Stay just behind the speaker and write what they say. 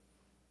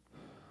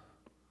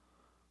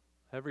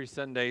Every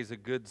Sunday is a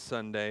good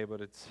Sunday,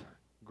 but it's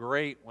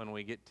great when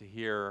we get to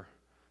hear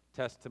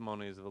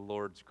testimonies of the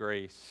Lord's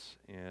grace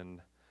in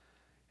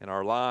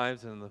our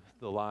lives and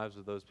the lives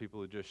of those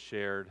people who just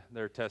shared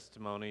their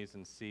testimonies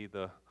and see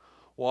the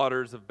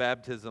waters of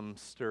baptism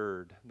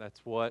stirred.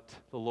 That's what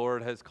the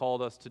Lord has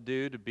called us to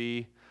do, to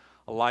be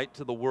a light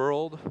to the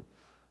world,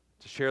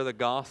 to share the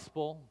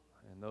gospel,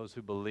 and those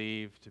who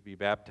believe to be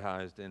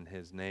baptized in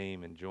His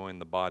name and join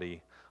the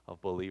body of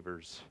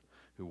believers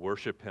who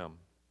worship Him.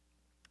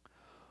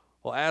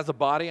 Well, as a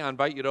body, I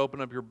invite you to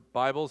open up your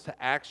Bibles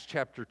to Acts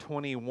chapter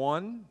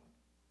 21.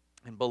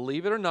 And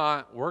believe it or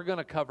not, we're going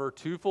to cover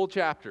 2 full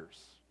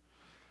chapters.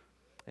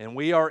 And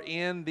we are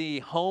in the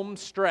home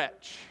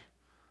stretch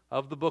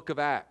of the book of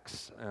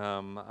Acts.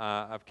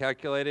 I've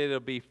calculated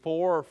it'll be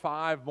 4 or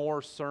 5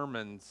 more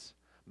sermons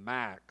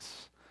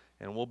max,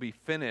 and we'll be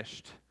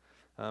finished.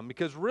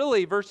 Because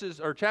really,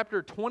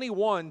 chapter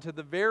 21 to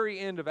the very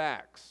end of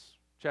Acts,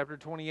 chapter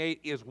 28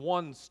 is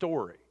one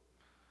story.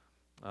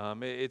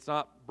 It's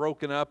not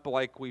broken up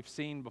like we've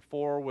seen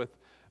before with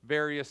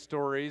various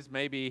stories,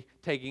 maybe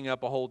taking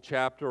up a whole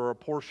chapter or a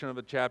portion of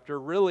a chapter.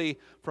 Really,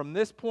 from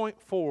this point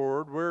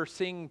forward, we're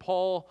seeing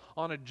Paul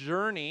on a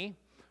journey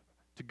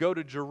to go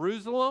to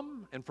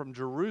Jerusalem, and from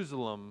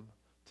Jerusalem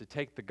to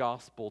take the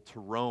gospel to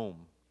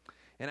Rome.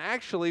 And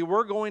actually,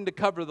 we're going to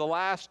cover the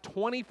last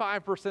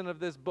 25% of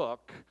this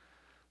book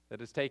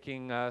that is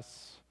taking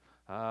us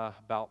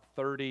about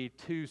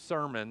 32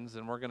 sermons,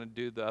 and we're going to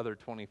do the other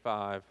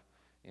 25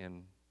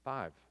 in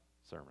 5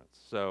 sermons.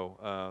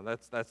 So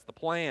that's the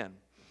plan.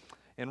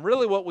 And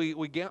really what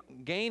we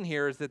gain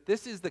here is that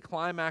this is the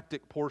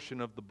climactic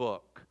portion of the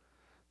book.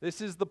 This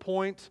is the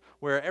point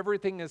where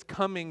everything is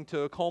coming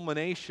to a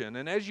culmination.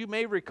 And as you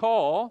may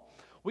recall,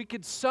 we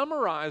could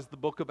summarize the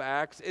book of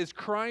Acts as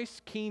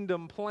Christ's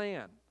kingdom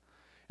plan.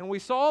 And we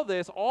saw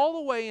this all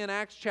the way in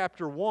Acts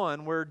chapter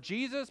 1, where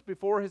Jesus,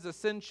 before His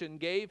ascension,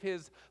 gave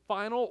His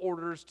final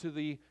orders to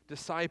the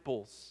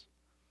disciples.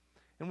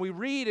 And we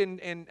read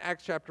in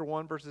Acts chapter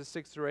 1, verses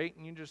 6 through 8,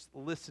 and you just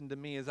listen to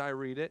me as I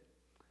read it,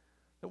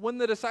 that when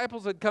the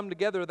disciples had come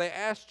together, they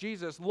asked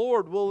Jesus,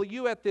 "Lord, will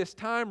you at this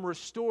time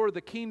restore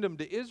the kingdom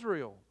to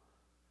Israel?"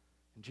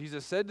 And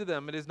Jesus said to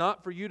them, "It is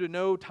not for you to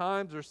know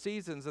times or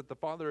seasons that the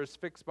Father has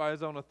fixed by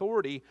His own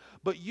authority,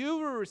 but you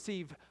will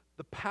receive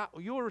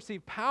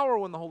power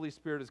when the Holy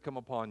Spirit has come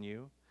upon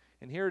you."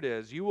 And here it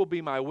is, "You will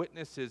be my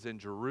witnesses in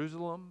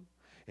Jerusalem,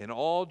 in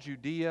all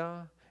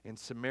Judea, in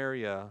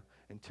Samaria,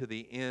 and to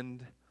the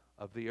end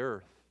of the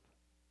earth."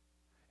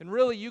 And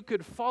really, you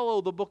could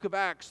follow the book of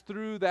Acts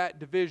through that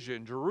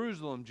division: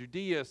 Jerusalem,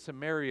 Judea,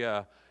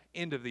 Samaria,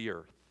 end of the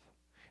earth.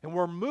 And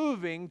we're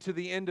moving to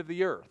the end of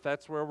the earth.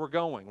 That's where we're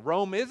going.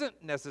 Rome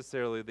isn't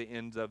necessarily the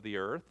ends of the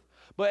earth,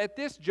 but at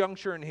this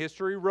juncture in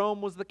history,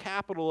 Rome was the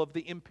capital of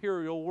the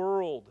imperial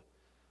world.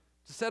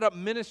 To set up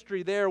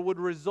ministry there would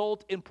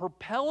result in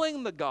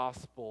propelling the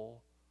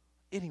gospel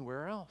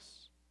anywhere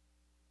else.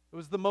 It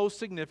was the most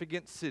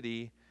significant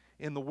city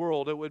in the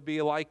world. It would be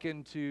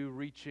likened to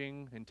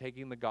reaching and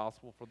taking the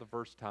gospel for the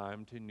first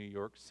time to New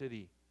York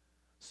City.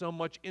 So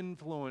much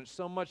influence,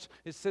 so much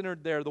is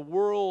centered there. The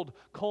world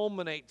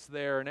culminates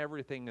there and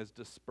everything is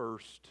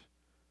dispersed.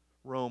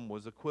 Rome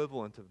was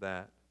equivalent of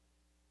that.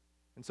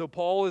 And so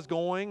Paul is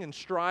going and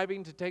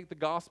striving to take the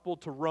gospel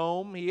to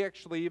Rome. He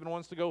actually even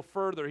wants to go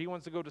further. He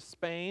wants to go to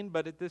Spain,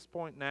 but at this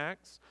point in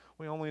Acts,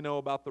 we only know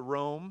about the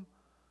Rome.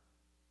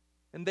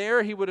 And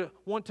there he would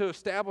want to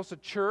establish a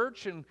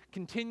church and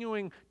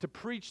continuing to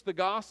preach the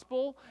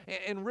gospel.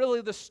 And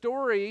really the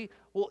story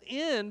will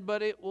end,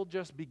 but it will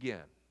just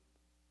begin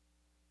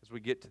as we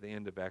get to the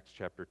end of Acts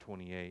chapter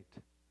 28,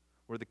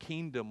 where the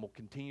kingdom will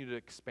continue to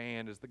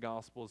expand as the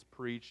gospel is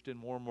preached and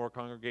more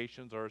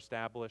congregations are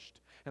established.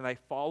 And they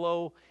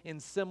follow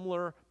in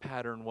similar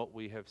pattern what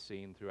we have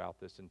seen throughout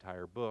this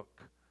entire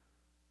book.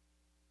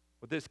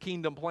 With this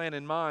kingdom plan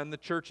in mind, the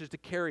church is to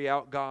carry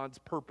out God's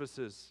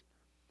purposes.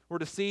 We're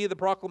to see the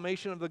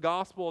proclamation of the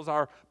gospel as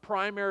our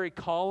primary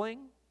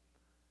calling,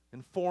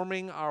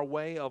 informing our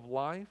way of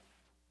life.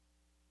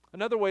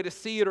 Another way to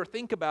see it or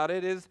think about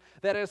it is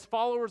that as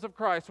followers of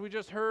Christ, we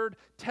just heard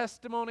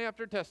testimony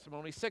after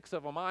testimony, 6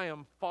 of them. I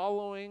am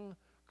following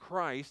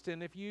Christ.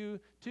 And if you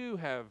too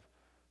have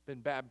been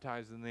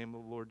baptized in the name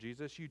of the Lord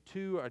Jesus, you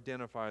too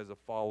identify as a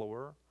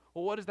follower.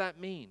 Well, what does that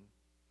mean?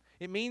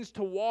 It means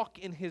to walk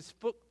in His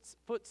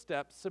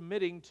footsteps,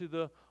 submitting to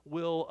the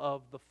will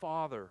of the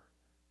Father.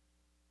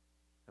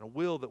 And a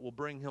will that will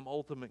bring Him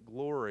ultimate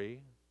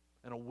glory,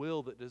 and a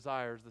will that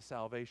desires the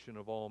salvation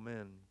of all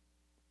men.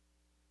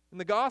 In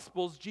the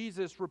Gospels,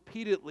 Jesus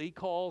repeatedly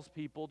calls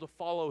people to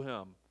follow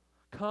Him.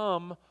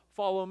 Come,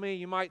 follow me.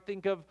 You might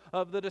think of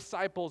the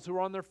disciples who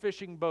are on their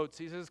fishing boats.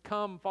 He says,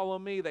 come, follow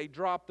me. They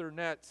drop their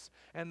nets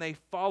and they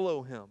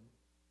follow Him.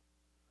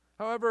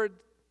 However,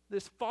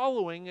 this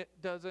following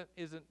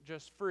isn't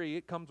just free.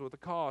 It comes with a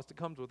cost. It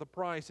comes with a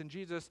price. And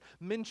Jesus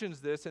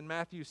mentions this in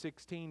Matthew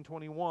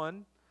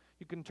 16:21.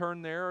 You can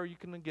turn there, or you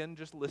can again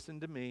just listen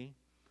to me.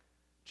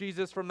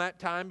 Jesus from that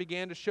time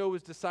began to show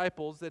His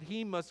disciples that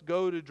He must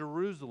go to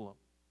Jerusalem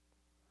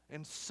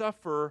and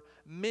suffer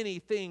many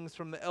things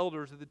from the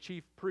elders of the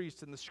chief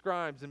priests and the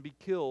scribes and be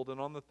killed, and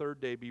on the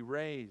third day be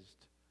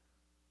raised."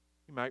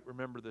 You might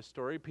remember this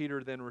story.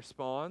 Peter then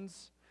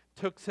responds,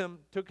 took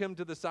him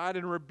to the side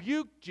and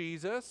rebuked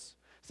Jesus,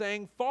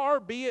 saying, "Far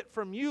be it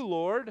from you,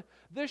 Lord,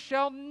 this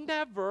shall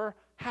never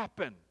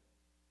happen."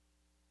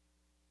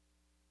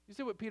 You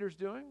see what Peter's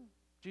doing?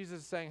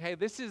 Jesus is saying, hey,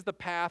 this is the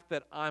path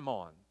that I'm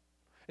on.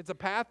 It's a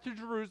path to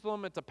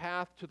Jerusalem. It's a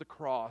path to the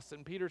cross.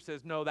 And Peter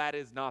says, no, that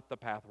is not the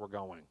path we're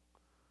going.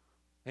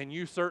 And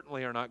you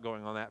certainly are not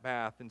going on that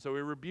path. And so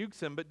he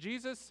rebukes him. But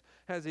Jesus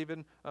has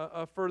even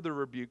a further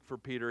rebuke for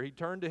Peter. He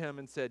turned to him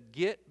and said,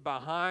 "Get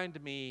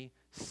behind me,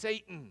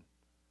 Satan."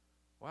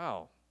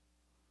 Wow.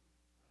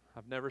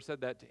 I've never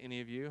said that to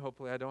any of you.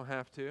 Hopefully I don't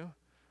have to.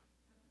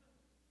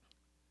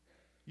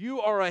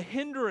 "You are a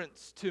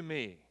hindrance to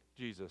me,"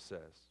 Jesus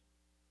says.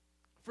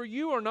 "For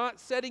you are not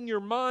setting your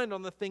mind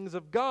on the things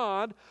of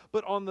God,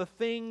 but on the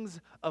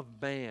things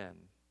of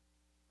man."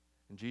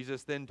 And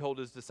Jesus then told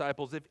his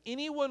disciples, "If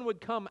anyone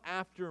would come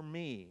after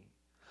me,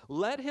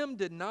 let him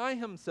deny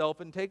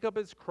himself and take up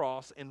his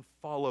cross and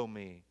follow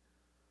me.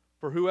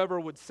 For whoever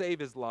would save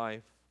his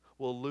life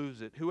will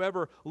lose it.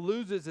 Whoever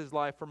loses his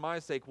life for my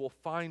sake will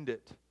find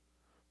it.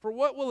 For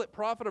what will it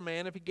profit a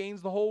man if he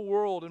gains the whole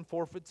world and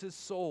forfeits his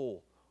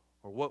soul?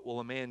 Or what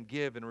will a man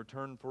give in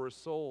return for his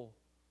soul?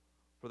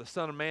 For the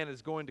Son of Man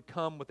is going to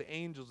come with the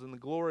angels in the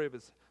glory of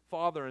his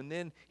Father, and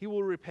then he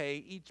will repay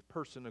each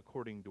person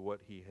according to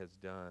what he has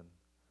done."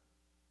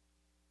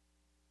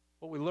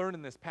 What we learn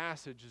in this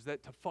passage is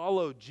that to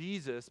follow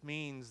Jesus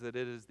means that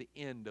it is the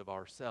end of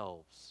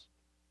ourselves.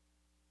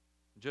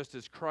 Just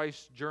as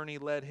Christ's journey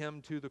led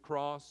him to the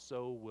cross,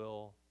 so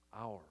will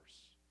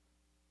ours.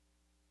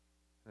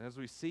 And as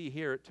we see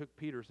here, it took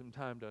Peter some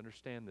time to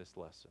understand this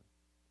lesson.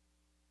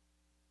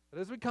 But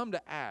as we come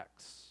to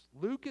Acts,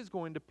 Luke is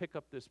going to pick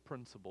up this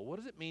principle. What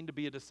does it mean to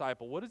be a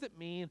disciple? What does it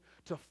mean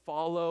to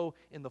follow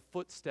in the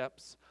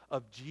footsteps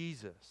of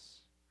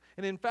Jesus?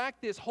 And in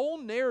fact, this whole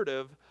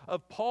narrative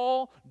of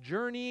Paul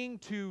journeying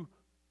to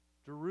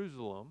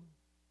Jerusalem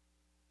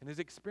and his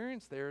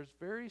experience there is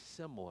very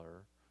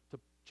similar to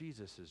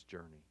Jesus'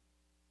 journey.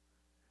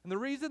 And the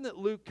reason that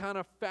Luke kind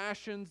of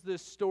fashions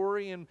this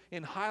story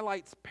and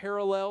highlights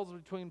parallels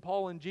between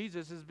Paul and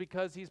Jesus is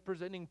because he's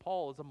presenting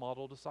Paul as a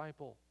model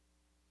disciple.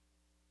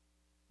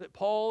 That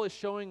Paul is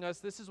showing us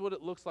this is what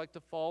it looks like to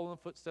follow in the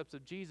footsteps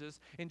of Jesus.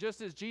 And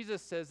just as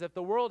Jesus says, if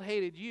the world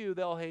hated you,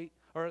 they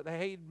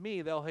hated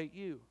me, they'll hate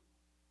you.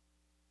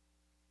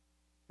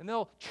 And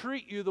they'll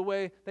treat you the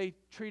way they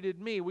treated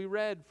me. We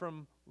read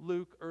from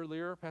Luke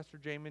earlier, Pastor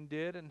Jamin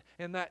did,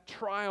 and that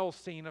trial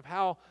scene of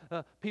how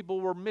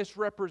people were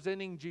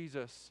misrepresenting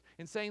Jesus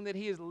and saying that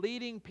he is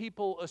leading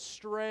people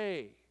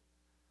astray.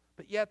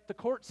 But yet the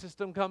court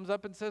system comes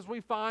up and says,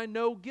 we find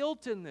no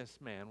guilt in this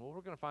man. Well,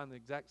 we're going to find the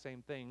exact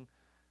same thing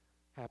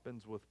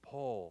happens with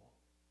Paul.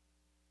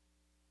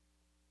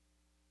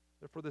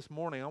 Therefore, this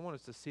morning, I want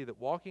us to see that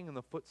walking in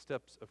the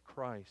footsteps of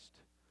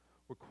Christ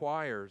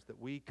requires that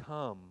we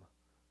come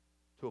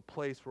to a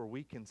place where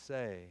we can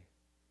say,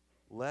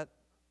 let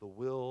the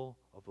will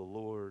of the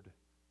Lord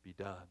be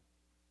done.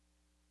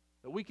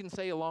 That we can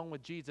say along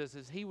with Jesus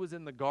as he was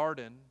in the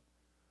garden,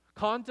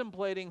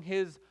 contemplating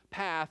his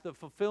path of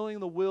fulfilling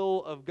the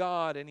will of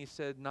God, and he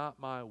said, not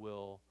my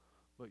will,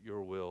 but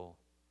your will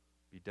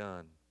be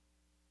done.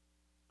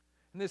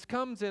 And this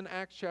comes in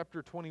Acts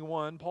chapter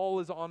 21. Paul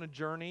is on a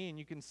journey, and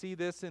you can see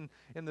this in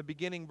the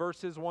beginning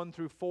verses 1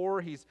 through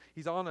 4. He's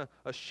on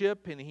a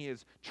ship, and he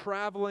is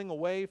traveling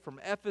away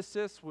from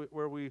Ephesus,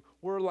 where we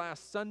were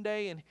last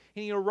Sunday, and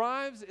he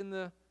arrives in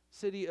the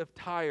city of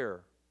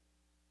Tyre.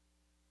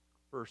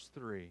 Verse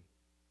 3.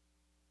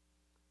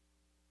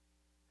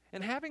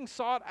 And having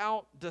sought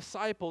out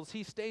disciples,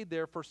 he stayed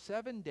there for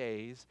 7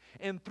 days,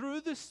 and through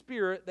the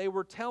Spirit they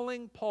were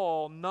telling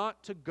Paul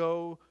not to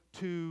go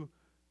to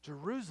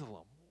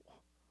Jerusalem.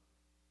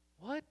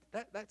 What?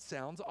 That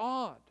sounds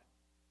odd.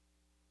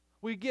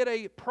 We get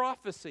a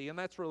prophecy, and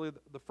that's really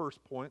the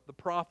first point, the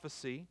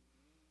prophecy.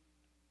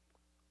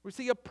 We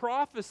see a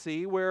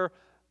prophecy where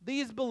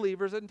these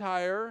believers in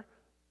Tyre,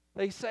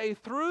 they say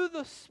through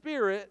the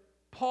Spirit,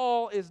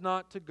 Paul is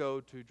not to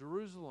go to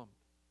Jerusalem.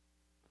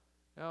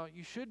 Now,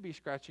 you should be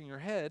scratching your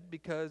head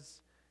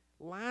because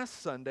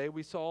last Sunday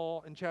we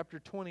saw in chapter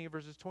 20,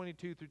 verses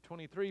 22 through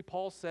 23,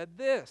 Paul said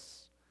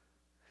this,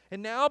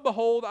 and now,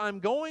 behold,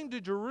 I'm going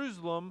to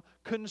Jerusalem,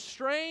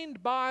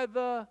 constrained by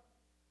the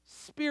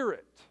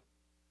Spirit,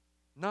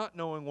 not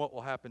knowing what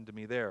will happen to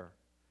me there,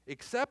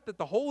 except that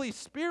the Holy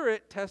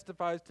Spirit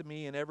testifies to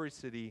me in every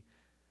city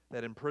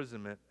that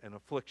imprisonment and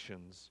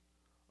afflictions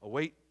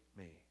await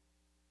me.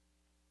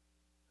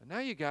 And now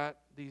you got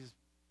these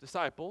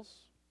disciples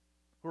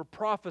who are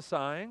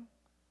prophesying,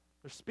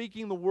 they're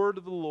speaking the word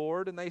of the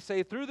Lord, and they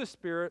say through the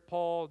Spirit,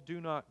 Paul, do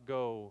not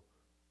go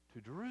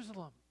to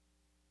Jerusalem.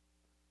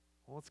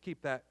 Well, let's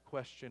keep that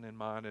question in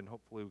mind, and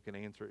hopefully we can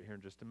answer it here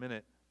in just a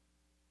minute.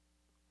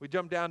 We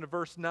jump down to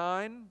verse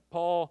 9.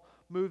 Paul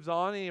moves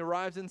on, and he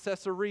arrives in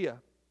Caesarea.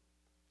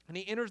 And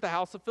he enters the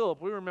house of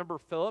Philip. We remember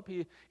Philip.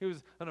 He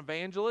was an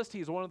evangelist.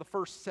 He's one of the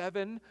first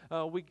seven.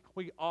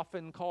 We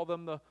often call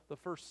them the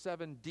first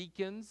seven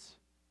deacons.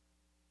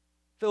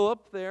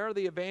 Philip there,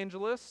 the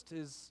evangelist,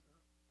 is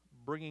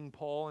bringing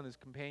Paul and his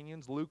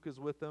companions. Luke is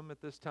with them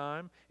at this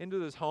time into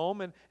this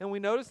home. And we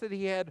notice that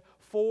he had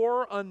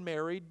 4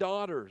 unmarried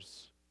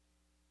daughters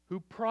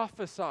who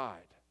prophesied.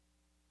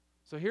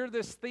 So here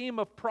this theme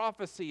of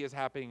prophecy is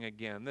happening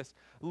again.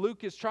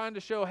 Luke is trying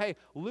to show, hey,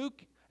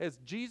 as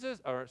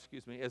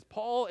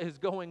Paul is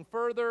going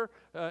further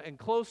and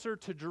closer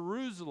to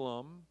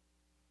Jerusalem,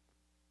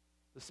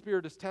 the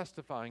Spirit is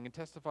testifying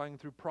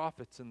through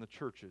prophets in the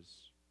churches.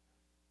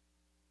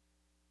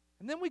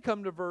 And then we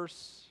come to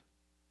verse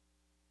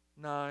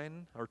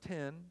 9 or 10.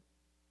 And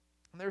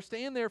they're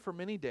staying there for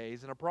many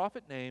days, and a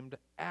prophet named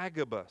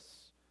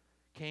Agabus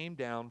came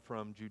down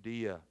from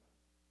Judea.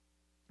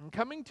 And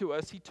coming to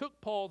us, he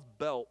took Paul's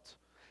belt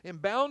and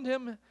bound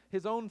him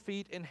his own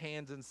feet and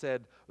hands and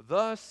said,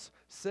 "Thus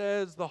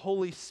says the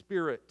Holy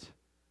Spirit,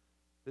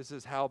 this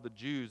is how the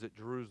Jews at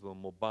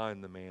Jerusalem will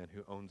bind the man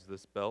who owns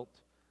this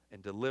belt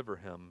and deliver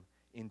him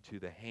into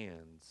the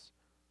hands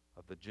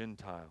of the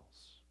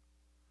Gentiles."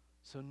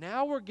 So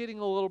now we're getting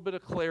a little bit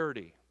of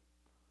clarity.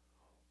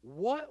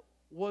 What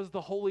was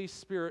the Holy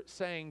Spirit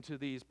saying to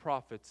these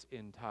prophets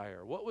in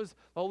Tyre? What was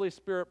the Holy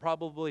Spirit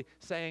probably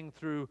saying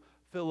through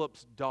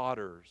Philip's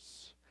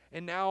daughters?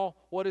 And now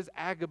what is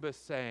Agabus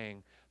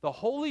saying? The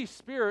Holy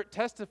Spirit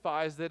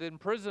testifies that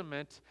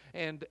imprisonment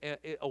and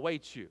it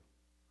awaits you.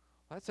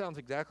 That sounds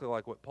exactly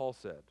like what Paul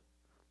said.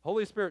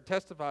 Holy Spirit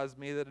testifies to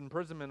me that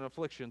imprisonment and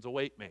afflictions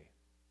await me.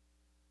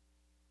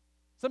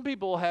 Some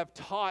people have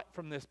taught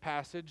from this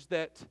passage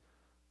that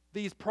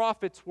these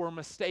prophets were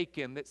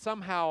mistaken, that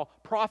somehow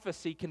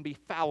prophecy can be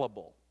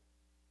fallible.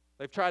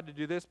 They've tried to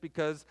do this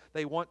because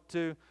they want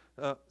to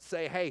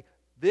say, hey,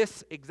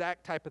 this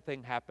exact type of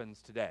thing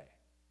happens today.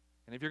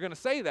 And if you're going to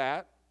say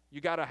that,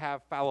 you got to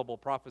have fallible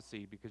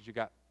prophecy because you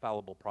got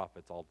fallible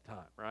prophets all the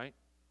time, right?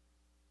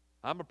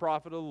 I'm a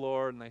prophet of the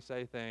Lord, and they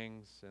say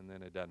things, and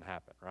then it doesn't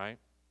happen, right?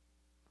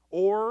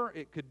 Or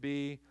it could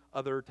be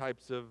other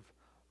types of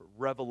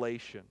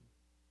revelation.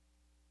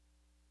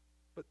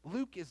 But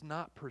Luke is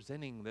not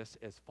presenting this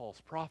as false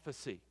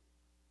prophecy.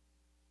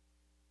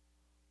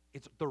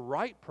 It's the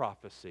right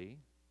prophecy.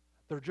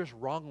 They're just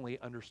wrongly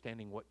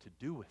understanding what to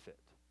do with it.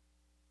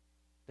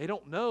 They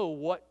don't know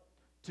what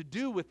to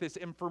do with this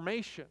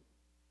information.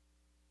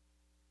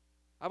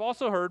 I've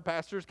also heard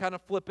pastors kind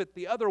of flip it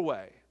the other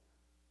way.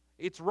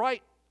 It's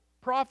right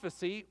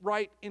prophecy,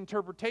 right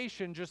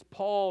interpretation, just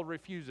Paul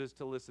refuses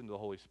to listen to the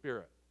Holy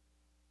Spirit.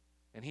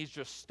 And he's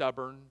just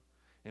stubborn.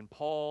 And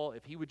Paul,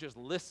 if he would just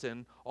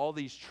listen, all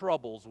these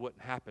troubles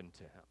wouldn't happen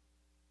to him.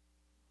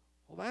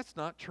 Well, that's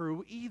not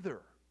true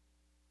either.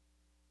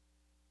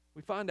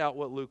 We find out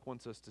what Luke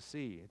wants us to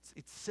see.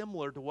 It's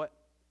similar to what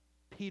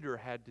Peter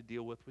had to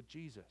deal with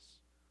Jesus.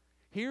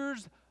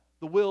 Here's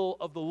the will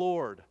of the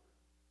Lord.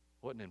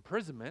 It wasn't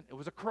imprisonment, it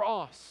was a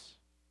cross.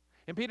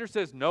 And Peter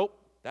says,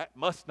 nope, that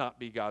must not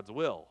be God's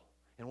will.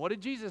 And what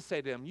did Jesus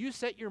say to him? You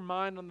set your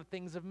mind on the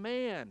things of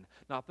man,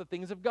 not the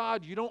things of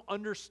God. You don't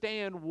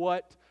understand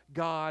what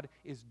God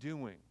is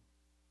doing.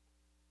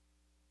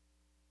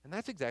 And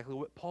that's exactly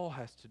what Paul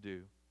has to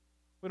do.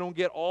 We don't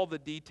get all the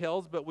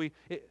details, but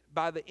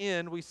by the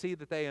end, we see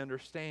that they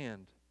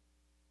understand.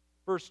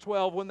 Verse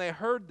 12, when they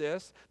heard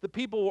this, the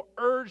people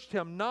urged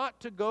him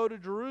not to go to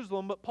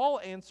Jerusalem, but Paul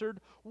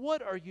answered,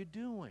 "What are you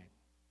doing?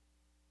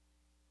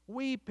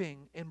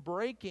 Weeping and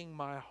breaking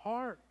my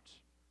heart."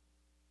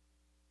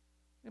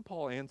 And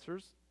Paul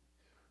answers,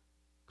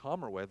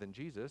 calmer way than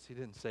Jesus. He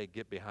didn't say,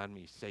 "Get behind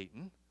me,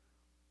 Satan."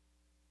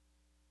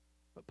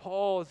 But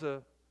Paul, as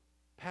a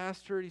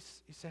pastor,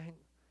 he's saying,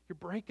 "You're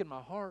breaking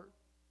my heart.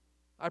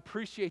 I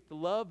appreciate the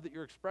love that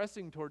you're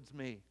expressing towards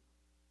me."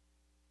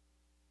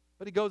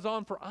 But he goes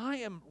on, "For I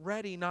am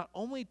ready not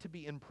only to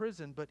be in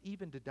prison, but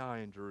even to die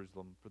in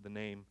Jerusalem for the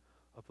name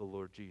of the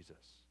Lord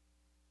Jesus."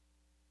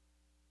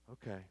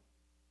 Okay.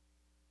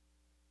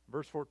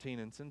 Verse 14,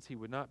 and since he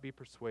would not be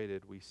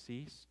persuaded, we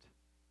ceased,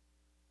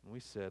 and we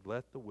said,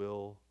 "Let the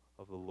will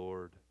of the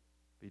Lord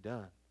be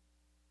done."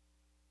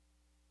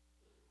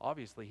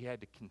 Obviously, he had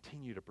to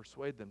continue to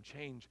persuade them,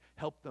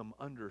 help them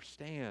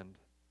understand.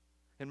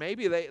 And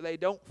maybe they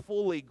don't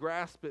fully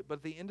grasp it, but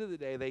at the end of the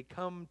day, they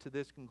come to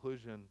this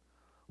conclusion: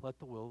 let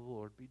the will of the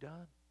Lord be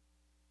done.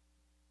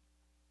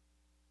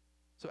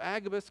 So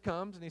Agabus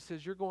comes and he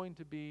says, "You're going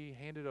to be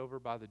handed over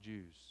by the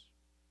Jews."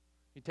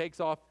 He takes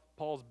off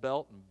Paul's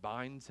belt and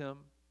binds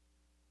him.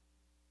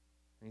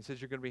 And he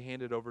says, "You're going to be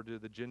handed over to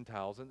the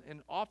Gentiles."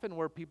 And often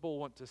where people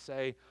want to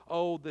say,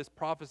 "Oh, this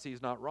prophecy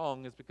is not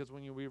wrong," is because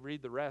when we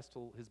read the rest,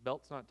 his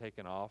belt's not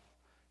taken off,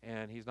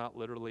 and he's not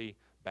literally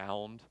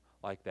bound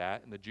like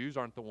that. And the Jews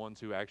aren't the ones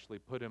who actually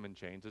put him in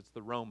chains. It's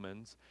the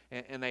Romans.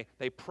 And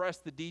they press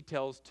the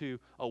details to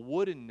a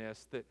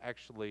woodenness that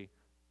actually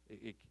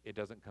it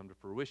doesn't come to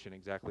fruition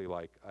exactly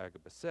like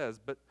Agabus says.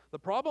 But the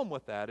problem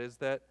with that is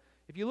that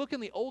if you look in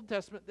the Old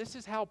Testament, this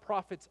is how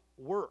prophets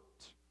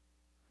worked.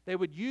 They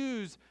would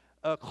use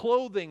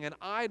clothing and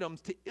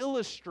items to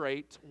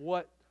illustrate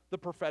what the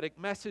prophetic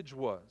message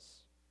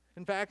was.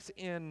 In fact,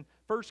 in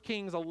 1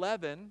 Kings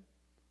 11,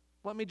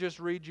 let me just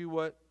read you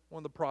what one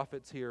of the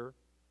prophets here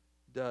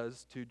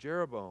does to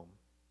Jeroboam.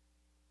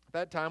 At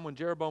that time, when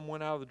Jeroboam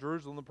went out of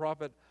Jerusalem, the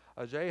prophet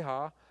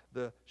Ahijah,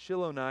 the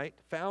Shilonite,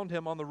 found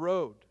him on the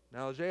road.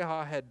 Now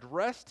Ahijah had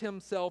dressed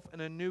himself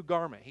in a new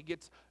garment. He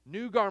gets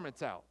new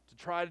garments out to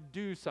try to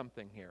do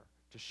something here,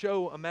 to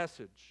show a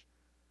message.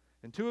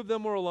 And two of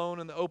them were alone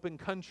in the open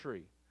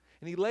country.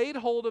 And he laid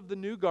hold of the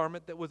new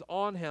garment that was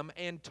on him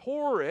and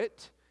tore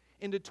it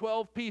into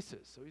 12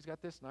 pieces. So he's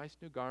got this nice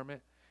new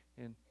garment,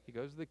 and he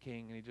goes to the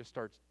king and he just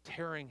starts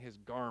tearing his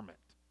garment.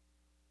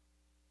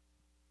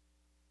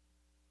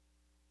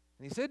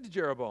 And he said to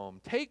Jeroboam,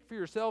 "Take for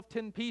yourself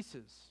 10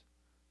 pieces.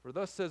 For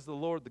thus says the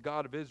Lord, the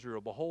God of Israel,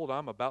 behold,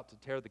 I'm about to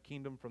tear the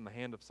kingdom from the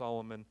hand of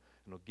Solomon,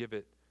 and will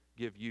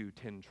give you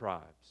 10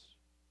 tribes."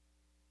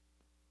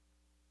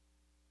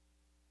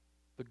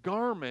 The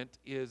garment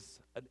is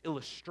an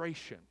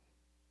illustration.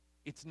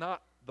 It's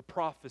not the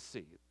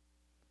prophecy.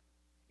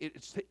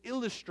 It's to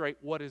illustrate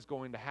what is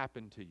going to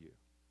happen to you.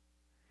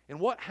 And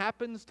what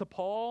happens to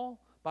Paul?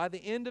 By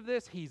the end of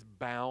this, he's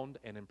bound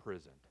and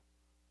imprisoned.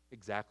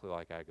 Exactly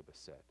like Agabus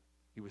said.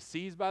 He was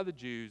seized by the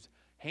Jews,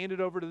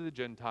 handed over to the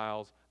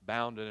Gentiles,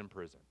 bound and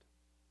imprisoned.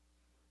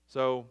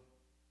 So,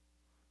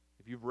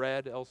 if you've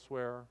read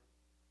elsewhere,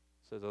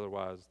 it says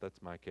otherwise,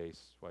 that's my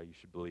case, why you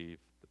should believe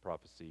the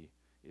prophecy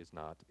is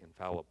not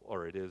infallible,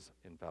 or it is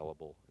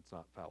infallible, it's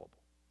not fallible.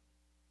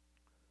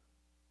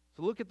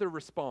 So look at their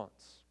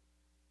response.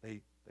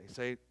 They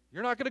say,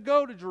 "You're not going to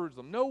go to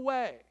Jerusalem, no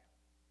way."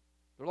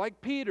 They're like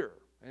Peter,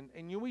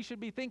 and we should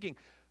be thinking,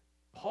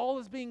 Paul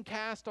is being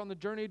cast on the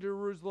journey to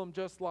Jerusalem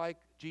just like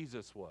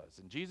Jesus was.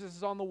 And Jesus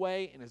is on the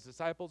way, and his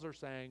disciples are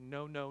saying,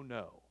 "No, no,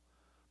 no."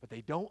 But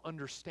they don't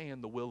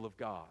understand the will of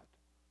God.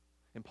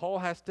 And Paul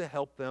has to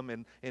help them,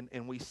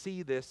 and we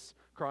see this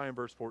cry in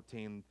verse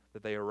 14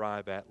 that they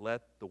arrive at,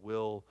 "Let the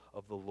will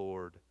of the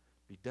Lord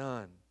be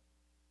done."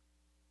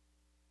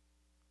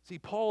 See,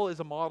 Paul is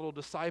a model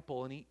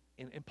disciple,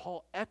 and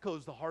Paul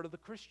echoes the heart of the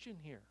Christian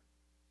here.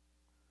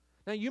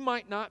 Now, you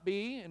might not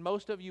be, and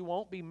most of you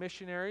won't be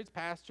missionaries,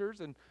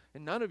 pastors, and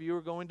none of you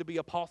are going to be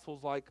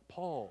apostles like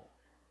Paul.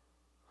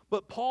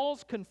 But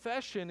Paul's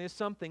confession is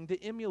something to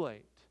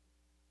emulate.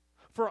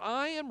 "For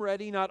I am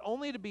ready not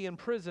only to be in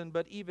prison,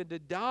 but even to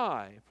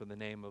die for the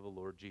name of the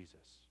Lord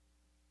Jesus."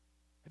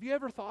 Have you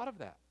ever thought of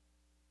that?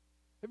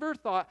 Have you ever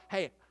thought,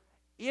 hey,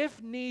 if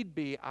need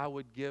be, I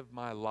would give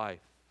my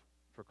life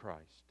for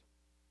Christ?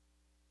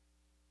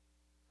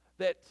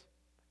 That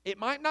it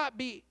might not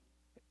be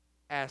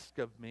asked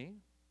of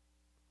me.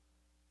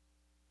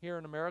 Here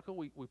in America,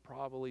 we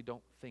probably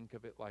don't think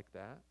of it like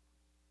that.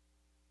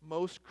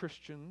 Most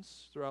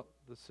Christians throughout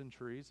the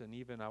centuries, and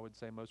even I would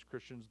say most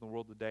Christians in the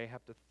world today,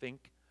 have to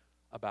think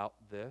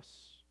about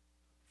this.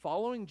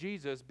 Following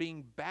Jesus,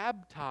 being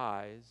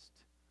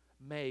baptized,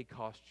 may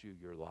cost you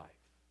your life.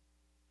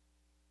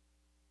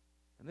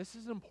 And this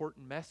is an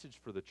important message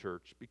for the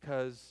church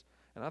because,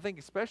 and I think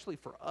especially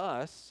for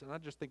us, and I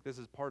just think this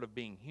is part of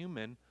being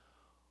human,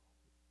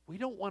 we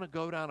don't want to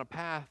go down a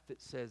path that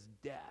says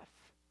death.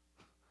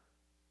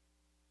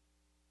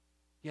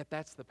 Yet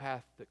that's the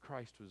path that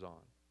Christ was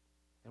on.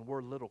 And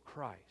we're little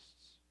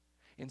Christs.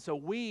 And so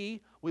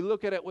we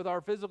look at it with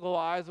our physical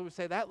eyes and we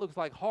say, that looks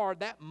like hard.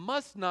 That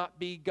must not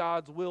be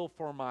God's will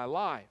for my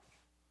life.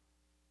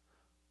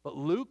 But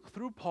Luke,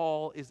 through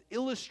Paul, is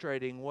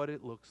illustrating what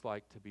it looks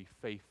like to be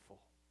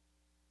faithful.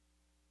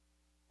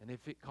 And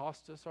if it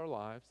costs us our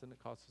lives, then it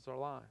costs us our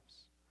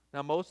lives.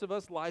 Now, most of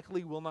us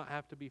likely will not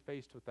have to be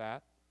faced with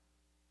that,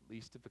 at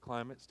least if the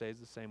climate stays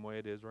the same way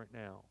it is right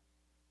now.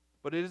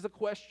 But it is a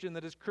question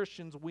that as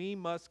Christians we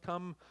must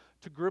come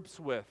to grips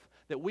with,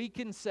 that we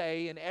can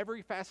say in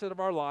every facet of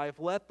our life,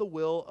 let the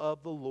will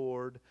of the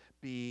Lord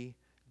be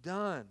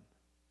done.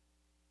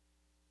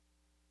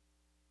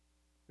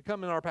 We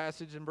come in our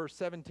passage in verse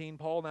 17,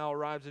 Paul now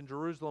arrives in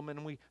Jerusalem,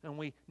 and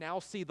we now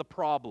see the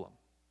problem.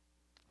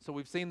 So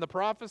we've seen the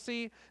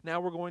prophecy, now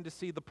we're going to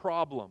see the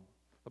problem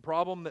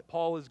that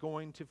Paul is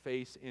going to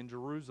face in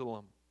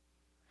Jerusalem.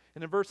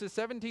 And in verses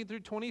 17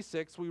 through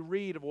 26, we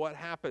read of what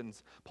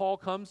happens. Paul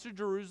comes to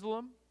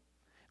Jerusalem,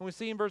 and we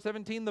see in verse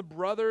 17, the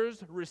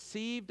brothers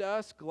received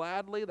us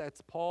gladly.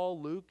 That's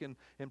Paul, Luke, and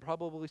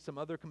probably some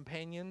other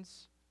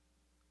companions.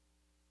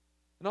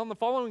 And on the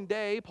following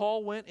day,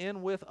 Paul went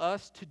in with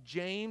us to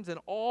James, and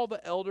all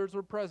the elders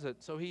were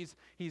present. So he's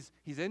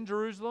in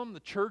Jerusalem. The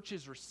church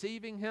is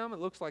receiving him. It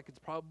looks like it's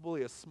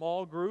probably a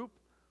small group.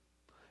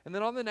 And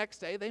then on the next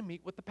day, they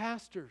meet with the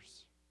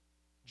pastors,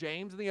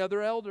 James and the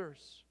other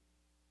elders.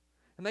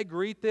 And they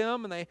greet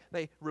them, and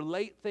they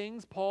relate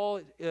things.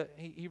 Paul,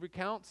 he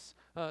recounts,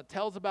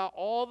 tells about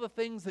all the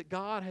things that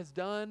God has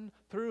done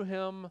through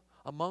him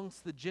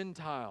amongst the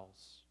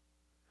Gentiles.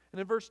 And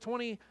in verse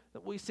 20,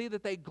 we see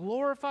that they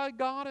glorified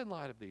God in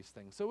light of these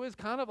things. So it's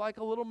kind of like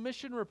a little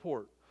mission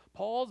report.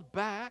 Paul's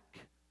back,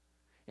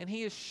 and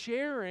he is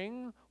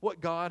sharing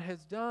what God has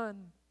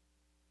done.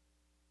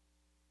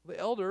 The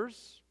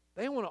elders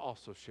They want to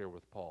also share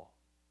with Paul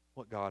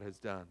what God has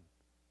done.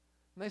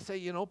 And they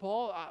say,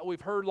 Paul,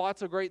 we've heard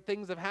lots of great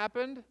things have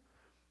happened,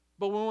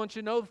 but we want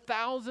you to know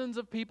thousands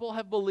of people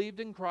have believed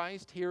in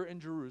Christ here in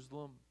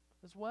Jerusalem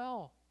as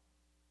well.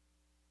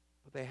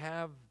 But they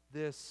have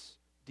this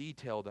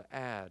detail to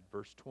add,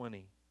 verse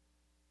 20.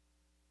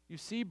 You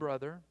see,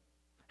 brother,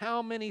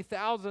 how many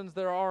thousands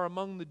there are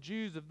among the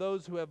Jews of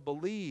those who have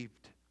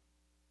believed.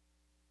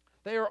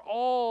 They are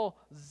all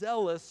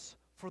zealous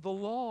for the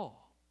law.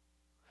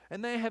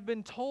 And they have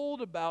been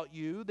told about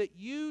you that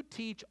you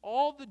teach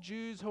all the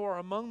Jews who are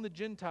among the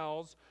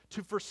Gentiles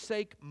to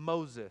forsake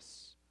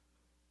Moses,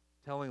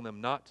 telling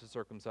them not to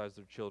circumcise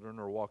their children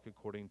or walk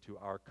according to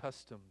our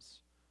customs.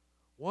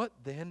 What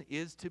then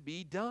is to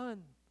be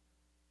done?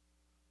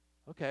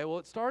 Okay, well,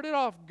 it started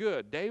off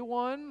good. Day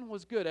one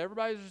was good.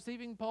 Everybody's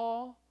receiving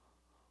Paul.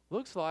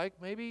 Looks like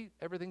maybe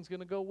everything's going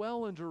to go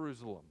well in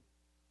Jerusalem.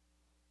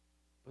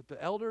 But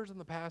the elders and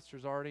the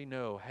pastors already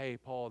know, hey,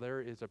 Paul,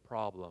 there is a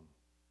problem.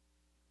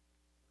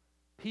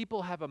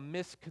 People have a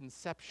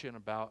misconception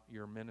about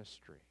your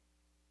ministry.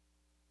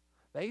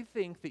 They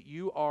think that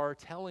you are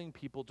telling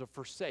people to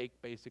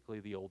forsake basically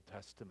the Old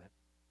Testament.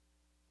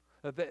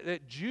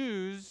 That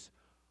Jews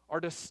are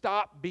to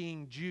stop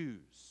being Jews.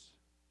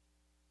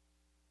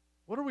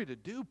 What are we to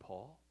do,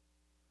 Paul?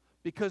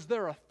 Because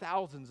there are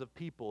thousands of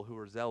people who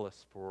are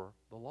zealous for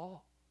the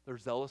law. They're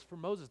zealous for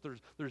Moses.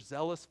 They're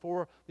zealous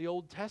for the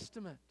Old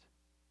Testament.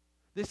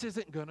 This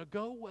isn't going to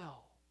go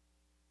well.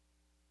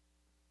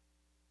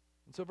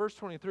 And so verse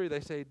 23, they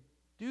say,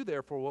 do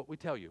therefore what we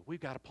tell you. We've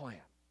got a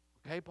plan.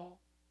 Okay, Paul?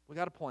 We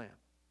got a plan.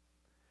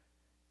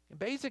 And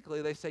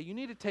basically they say, you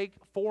need to take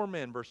 4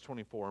 men, verse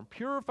 24, and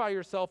purify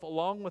yourself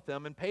along with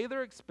them and pay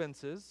their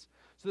expenses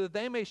so that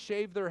they may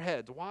shave their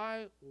heads.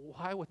 Why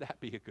would that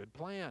be a good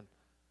plan?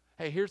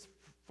 Hey, here's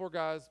 4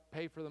 guys,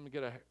 pay for them to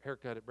get a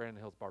haircut at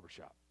Brandon Hills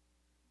Barbershop.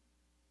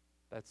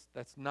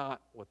 That's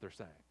not what they're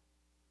saying.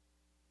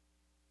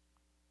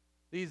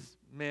 These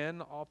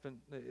men often,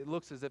 it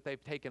looks as if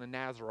they've taken a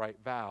Nazirite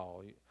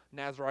vow.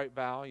 Nazirite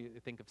vow, you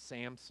think of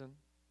Samson.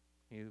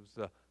 He was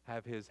to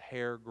have his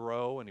hair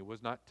grow, and he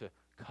was not to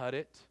cut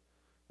it.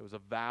 It was a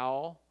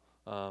vow,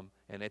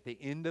 and at the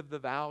end of the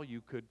vow,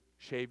 you could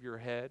shave your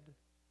head.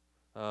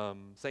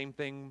 Same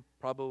thing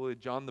probably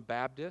with John the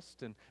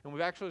Baptist, and we've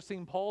actually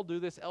seen Paul do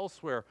this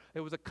elsewhere.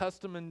 It was a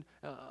custom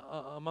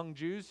among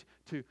Jews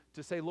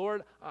to say,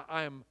 Lord,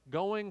 I am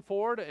going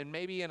forward and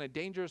maybe in a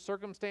dangerous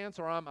circumstance,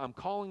 or I'm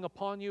calling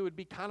upon you. It would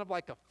be kind of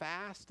like a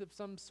fast of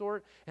some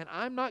sort, and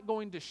I'm not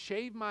going to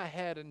shave my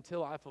head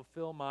until I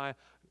fulfill my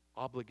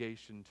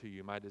obligation to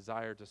you, my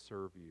desire to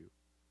serve you.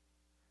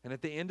 And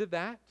at the end of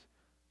that,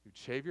 you'd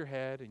shave your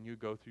head and you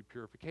go through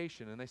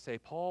purification. And they say,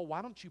 Paul,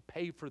 why don't you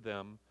pay for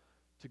them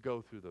to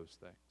go through those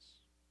things?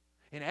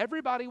 And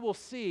everybody will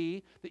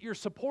see that you're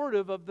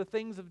supportive of the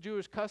things of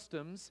Jewish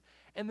customs,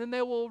 and then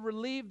they will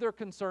relieve their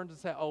concerns and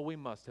say, oh, we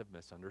must have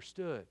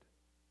misunderstood.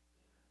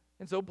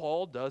 And so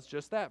Paul does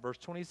just that. Verse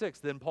 26,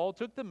 then Paul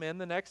took the men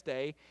the next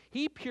day.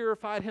 He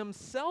purified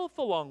himself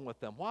along with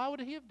them. Why would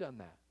he have done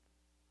that?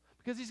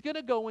 Because he's going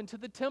to go into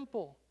the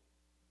temple.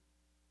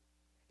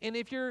 And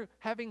if you're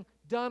having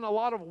done a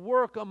lot of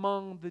work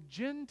among the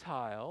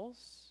Gentiles,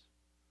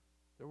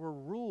 there were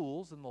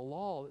rules in the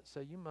law that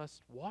say you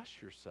must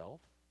wash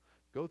yourself,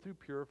 go through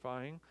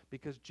purifying,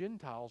 because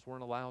Gentiles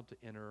weren't allowed to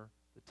enter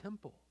the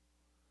temple.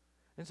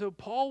 And so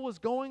Paul was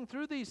going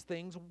through these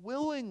things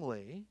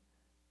willingly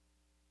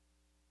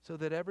so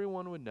that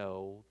everyone would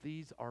know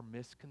these are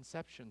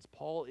misconceptions.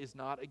 Paul is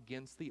not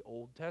against the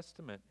Old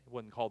Testament. It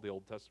wasn't called the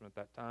Old Testament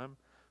at that time.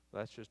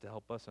 That's just to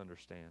help us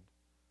understand.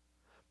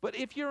 But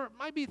if you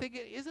might be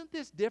thinking, isn't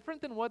this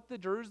different than what the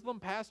Jerusalem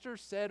pastor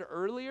said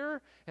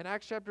earlier in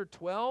Acts chapter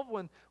 12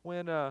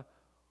 when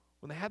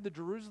they had the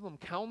Jerusalem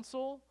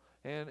council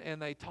and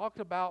they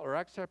talked about, or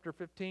Acts chapter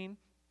 15,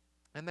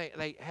 and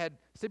they had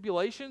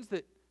stipulations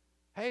that,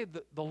 hey,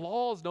 the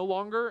law is no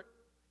longer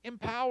in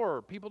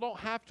power. People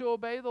don't have to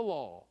obey the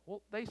law.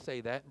 Well, they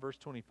say that in verse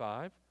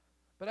 25.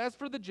 But as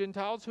for the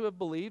Gentiles who have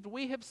believed,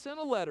 we have sent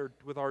a letter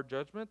with our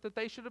judgment that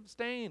they should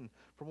abstain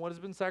from what has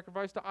been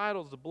sacrificed to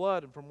idols, to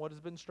blood, and from what has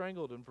been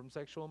strangled, and from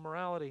sexual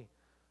immorality.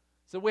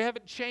 So we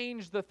haven't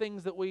changed the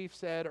things that we've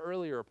said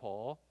earlier,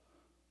 Paul.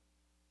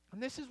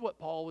 And this is what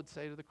Paul would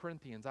say to the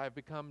Corinthians. I have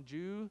become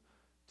Jew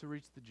to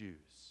reach the Jews.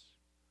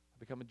 I've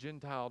become a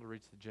Gentile to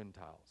reach the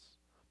Gentiles.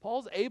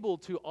 Paul's able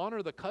to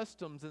honor the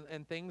customs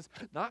and things,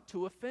 not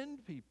to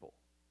offend people.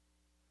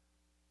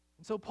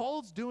 And so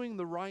Paul's doing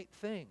the right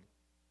thing.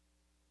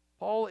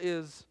 Paul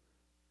is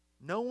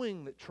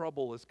knowing that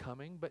trouble is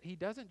coming, but he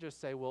doesn't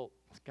just say, well,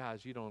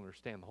 guys, you don't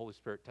understand. The Holy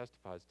Spirit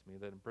testifies to me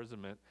that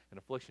imprisonment and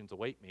afflictions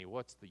await me.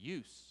 What's the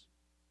use?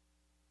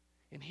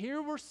 And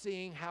here we're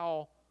seeing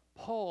how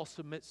Paul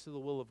submits to the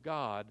will of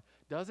God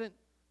doesn't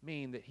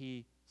mean that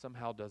he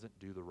somehow doesn't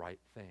do the right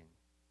thing.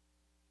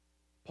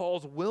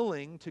 Paul's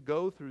willing to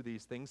go through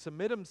these things,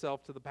 submit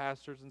himself to the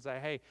pastors and say,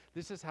 hey,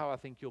 this is how I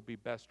think you'll be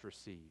best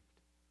received.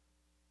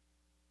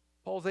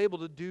 Paul's able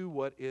to do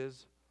what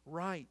is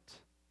right,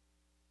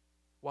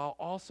 while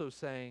also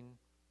saying,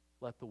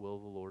 let the will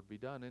of the Lord be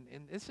done.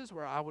 And this is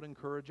where I would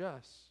encourage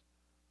us.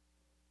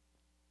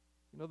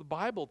 You know, the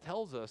Bible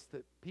tells us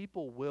that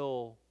people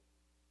will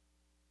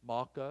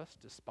mock us,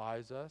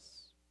 despise us,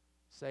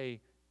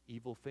 say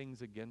evil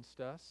things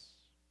against us.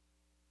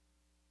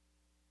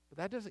 But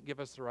that doesn't give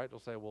us the right to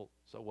say, well,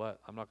 so what?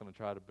 I'm not going to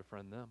try to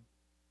befriend them.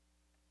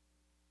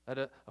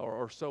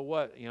 Or so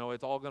what? You know,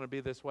 it's all going to be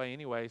this way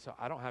anyway, so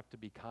I don't have to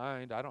be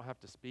kind. I don't have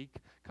to speak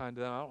kind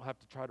to them. I don't have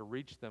to try to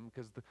reach them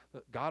because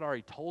God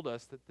already told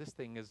us that this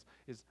thing is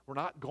we're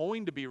not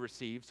going to be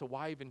received, so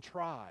why even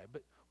try?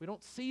 But we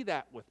don't see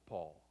that with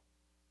Paul.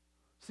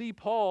 See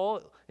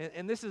Paul,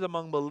 and this is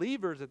among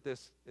believers at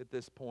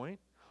this point,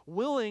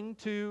 willing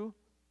to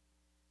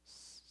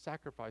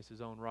sacrifice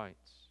his own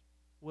rights,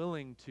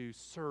 willing to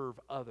serve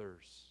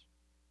others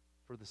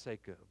for the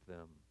sake of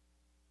them.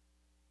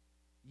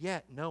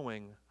 Yet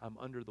knowing I'm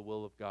under the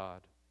will of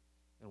God,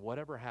 and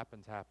whatever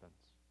happens, happens.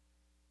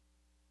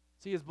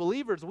 See, as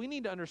believers, we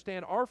need to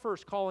understand our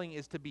first calling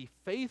is to be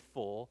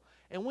faithful,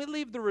 and we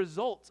leave the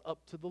results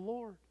up to the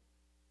Lord.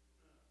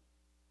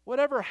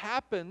 Whatever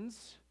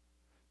happens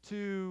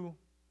to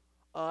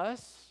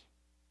us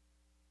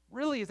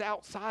really is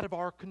outside of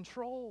our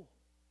control.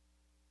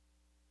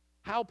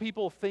 How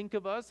people think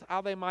of us,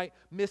 how they might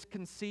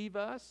misconceive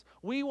us.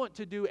 We want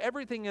to do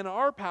everything in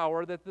our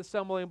power that the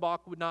stumbling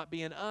block would not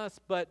be in us,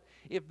 but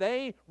if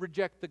they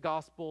reject the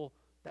gospel,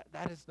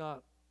 that is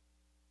not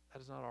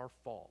our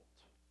fault.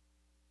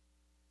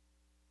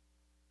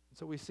 And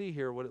so we see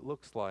here what it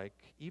looks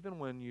like, even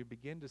when you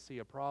begin to see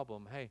a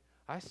problem, hey,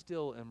 I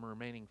still am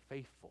remaining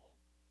faithful.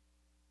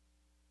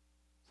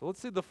 So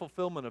let's see the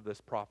fulfillment of this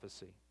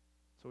prophecy.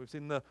 So we've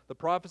seen the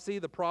prophecy,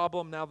 the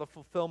problem, now the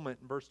fulfillment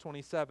in verse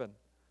 27.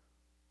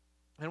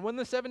 And when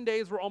the 7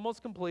 days were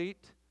almost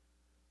complete,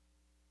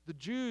 the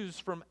Jews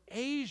from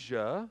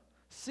Asia,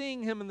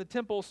 seeing him in the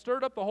temple,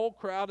 stirred up the whole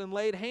crowd and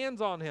laid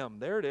hands on him.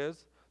 There it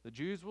is. The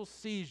Jews will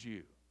seize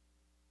you.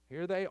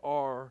 Here they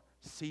are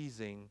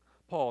seizing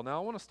Paul.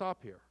 Now I want to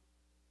stop here.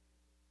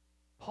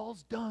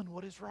 Paul's done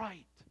what is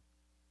right.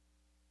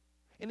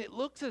 And it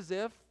looks as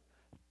if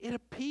it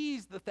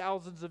appeased the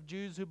thousands of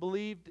Jews who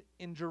believed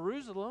in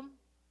Jerusalem.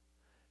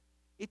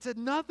 It's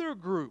another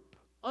group,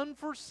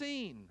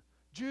 unforeseen,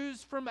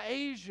 Jews from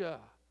Asia,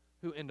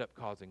 who end up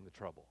causing the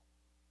trouble.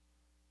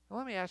 Now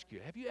let me ask you,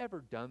 have you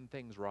ever done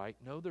things right?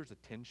 No, there's a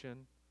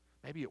tension,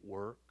 maybe at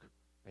work,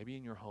 maybe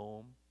in your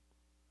home.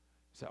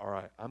 You say, all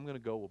right, I'm going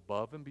to go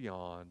above and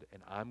beyond,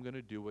 and I'm going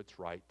to do what's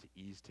right to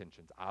ease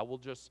tensions. I will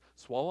just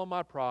swallow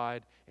my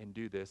pride and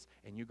do this,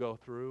 and you go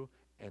through,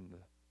 and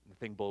the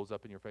thing blows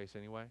up in your face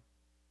anyway.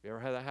 You ever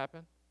had that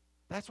happen?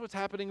 That's what's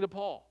happening to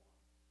Paul.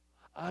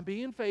 I'm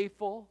being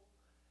faithful,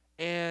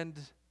 and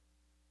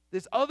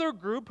this other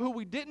group who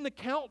we didn't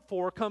account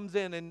for comes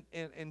in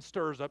and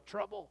stirs up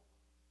trouble.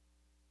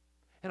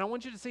 And I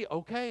want you to see,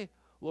 okay,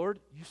 Lord,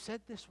 you said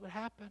this would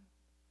happen.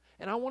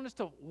 And I want us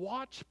to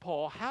watch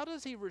Paul. How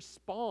does he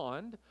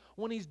respond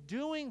when he's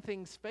doing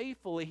things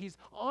faithfully? He's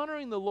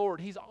honoring the Lord.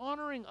 He's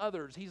honoring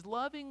others. He's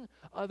loving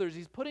others.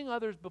 He's putting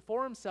others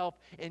before himself.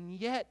 And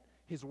yet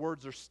his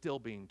words are still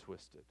being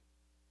twisted.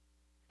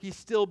 He's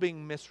still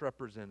being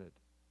misrepresented.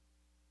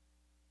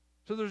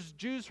 So there's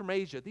Jews from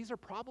Asia. These are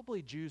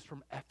probably Jews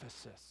from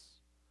Ephesus.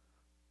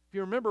 If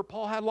you remember,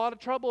 Paul had a lot of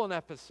trouble in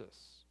Ephesus.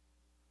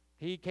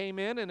 He came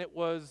in and it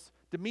was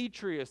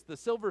Demetrius, the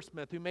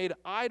silversmith, who made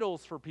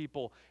idols for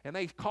people. And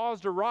they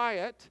caused a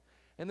riot.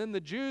 And then the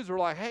Jews were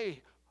like,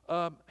 hey,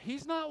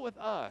 he's not with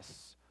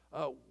us.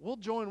 We'll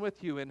join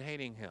with you in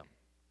hating him.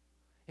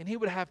 And he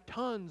would have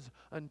tons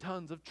and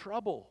tons of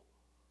trouble.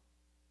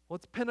 Well,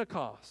 it's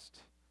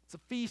Pentecost. It's a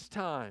feast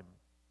time.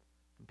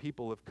 And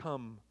people have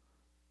come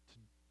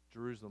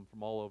Jerusalem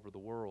from all over the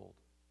world.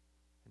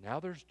 And now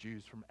there's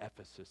Jews from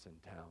Ephesus in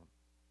town.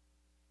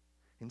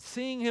 And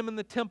seeing him in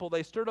the temple,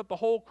 they stirred up the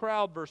whole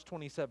crowd, verse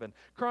 27,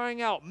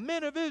 crying out,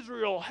 "Men of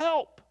Israel,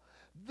 help!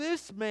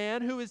 This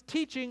man who is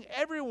teaching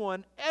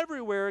everyone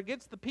everywhere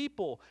against the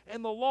people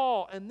and the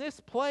law and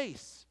this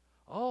place."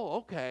 Oh,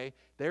 okay,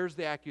 there's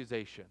the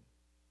accusation.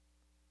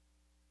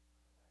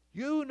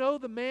 You know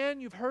the man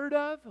you've heard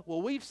of?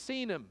 Well, we've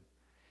seen him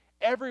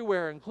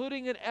everywhere,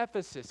 including in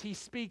Ephesus. He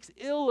speaks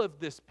ill of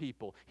this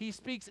people. He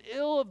speaks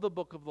ill of the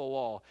book of the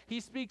law.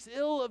 He speaks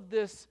ill of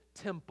this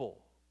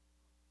temple.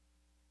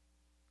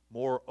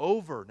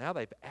 Moreover, now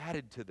they've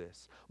added to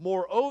this.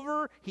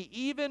 Moreover, he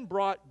even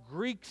brought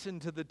Greeks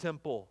into the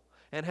temple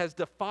and has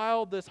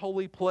defiled this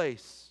holy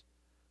place.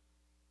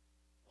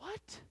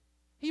 What?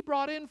 He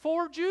brought in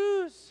 4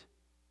 Jews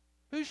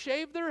who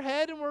shaved their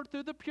head and were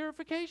through the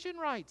purification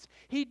rites.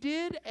 He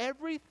did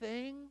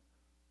everything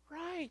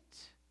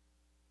right.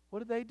 What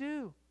did they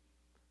do?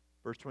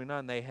 Verse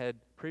 29, they had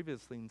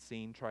previously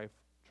seen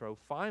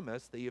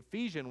Trophimus, the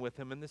Ephesian, with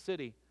him in the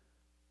city.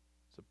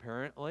 So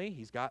apparently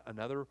he's got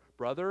another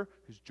brother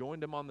who's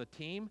joined him on the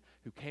team,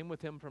 who came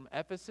with him from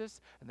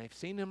Ephesus, and they've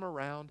seen him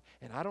around,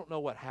 and I don't know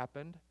what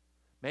happened.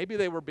 Maybe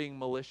they were being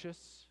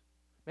malicious.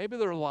 Maybe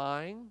they're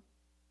lying.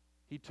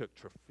 He took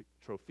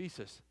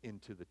Trophimus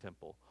into the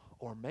temple.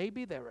 Or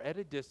maybe they were at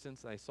a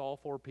distance and they saw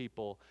 4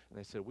 people and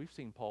they said, we've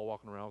seen Paul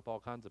walking around with all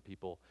kinds of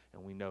people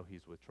and we know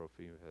he's with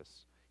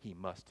Trophimus. He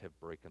must have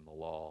broken the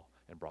law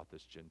and brought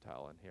this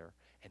Gentile in here.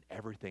 And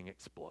everything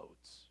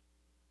explodes.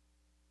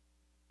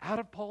 Out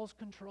of Paul's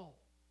control.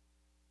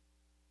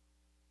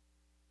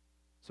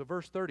 So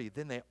verse 30,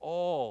 then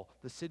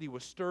the city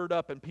was stirred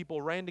up and people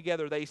ran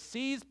together. They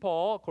seized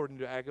Paul, according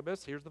to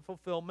Agabus, here's the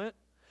fulfillment,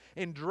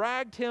 and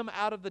dragged him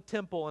out of the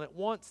temple, and at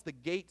once the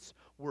gates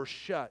were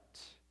shut.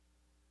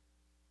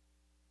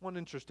 One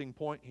interesting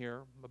point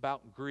here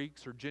about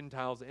Greeks or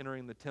Gentiles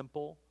entering the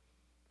temple.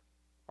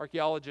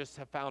 Archaeologists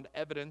have found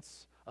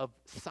evidence of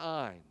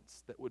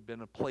signs that would have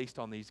been placed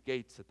on these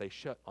gates that they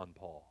shut on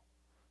Paul.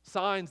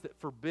 Signs that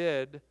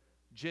forbid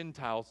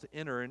Gentiles to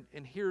enter.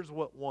 And here's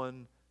what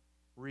one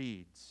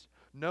reads.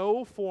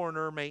 No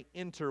foreigner may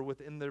enter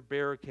within the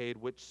barricade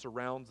which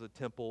surrounds the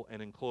temple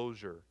and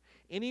enclosure.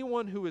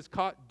 Anyone who is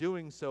caught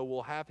doing so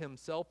will have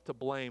himself to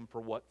blame for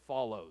what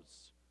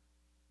follows: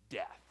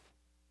 death.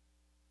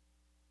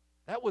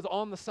 That was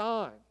on the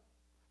sign.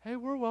 Hey,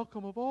 we're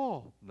welcome of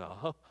all.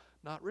 No,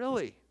 not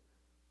really.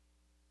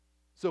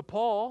 So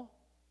Paul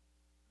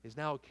is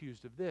now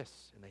accused of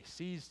this, and they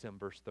seized him,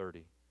 verse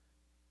 30.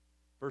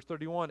 Verse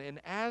 31,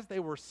 and as they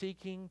were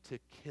seeking to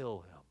kill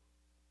him.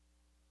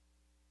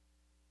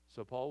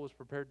 So Paul was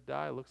prepared to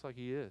die. It looks like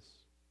he is.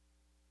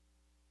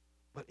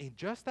 But in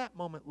just that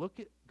moment, look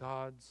at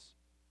God's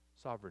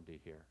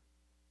sovereignty here.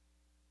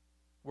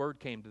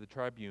 Word came to the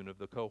tribune of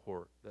the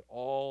cohort that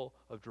all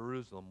of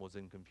Jerusalem was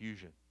in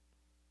confusion.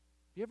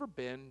 Have you ever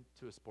been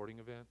to a sporting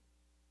event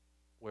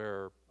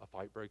where a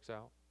fight breaks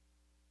out?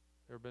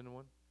 Ever been to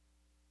one?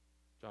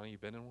 Johnny, you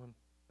been in one?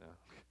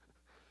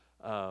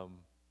 No.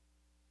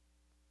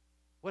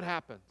 What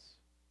happens?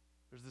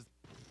 There's this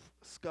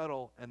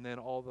scuttle, and then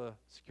all the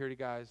security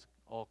guys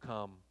all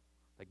come.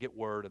 They get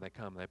word, and they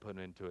come, and they put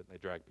an end to it, and they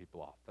drag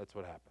people off. That's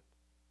what happened.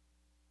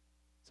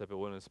 Except it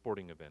wasn't a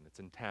sporting event. It's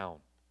in town.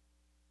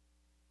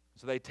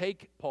 So they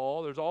take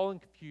Paul. There's all in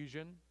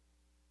confusion.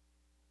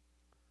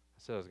 I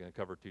said I was going to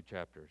cover 2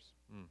 chapters.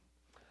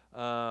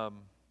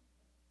 And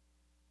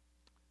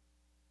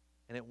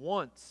at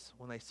once,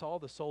 when they saw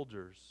the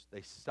soldiers,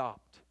 they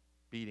stopped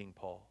beating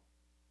Paul.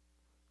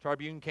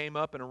 Tribune came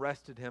up and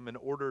arrested him and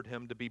ordered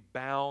him to be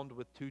bound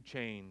with 2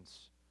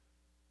 chains.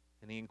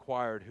 And he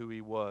inquired who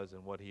he was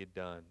and what he had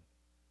done.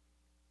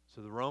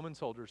 So the Roman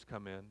soldiers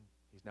come in.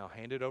 He's now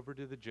handed over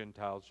to the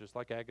Gentiles, just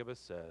like Agabus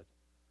said.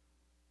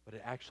 But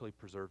it actually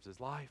preserves his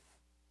life.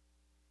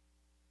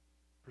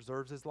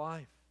 Preserves his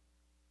life.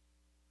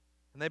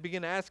 And they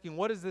begin asking,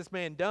 what has this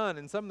man done?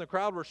 And some in the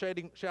crowd were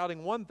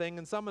shouting one thing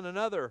and some in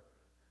another.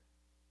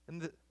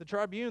 And the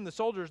tribune, the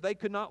soldiers, they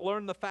could not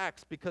learn the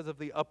facts because of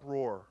the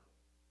uproar.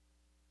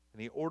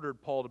 And he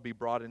ordered Paul to be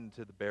brought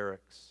into the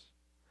barracks.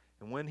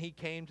 And when he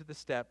came to the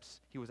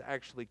steps, he was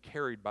actually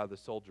carried by the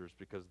soldiers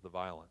because of the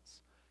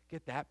violence.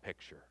 Get that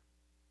picture.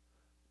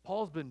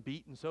 Paul's been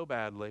beaten so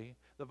badly,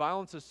 the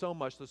violence is so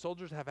much, the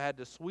soldiers have had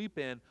to sweep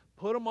in,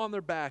 put him on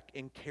their back,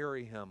 and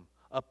carry him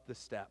up the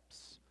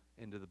steps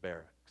into the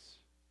barracks.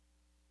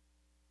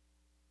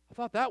 I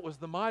thought that was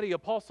the mighty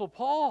Apostle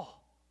Paul.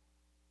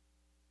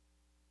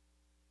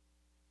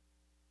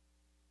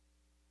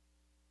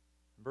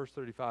 Verse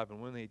 35,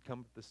 and when they had come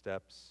up the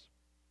steps,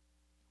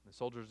 the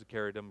soldiers had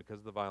carried him because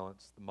of the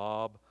violence. The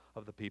mob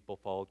of the people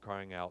followed,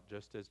 crying out,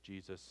 just as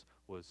Jesus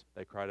was.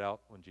 They cried out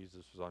when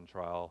Jesus was on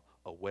trial,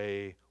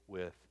 away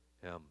with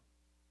him.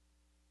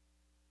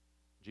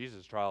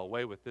 Jesus' trial,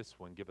 away with this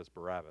one, give us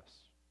Barabbas.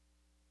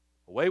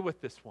 Away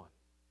with this one.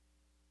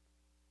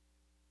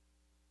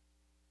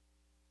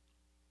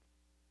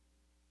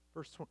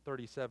 Verse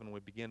 37, we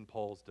begin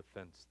Paul's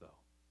defense, though.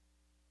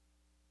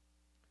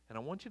 And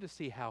I want you to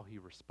see how he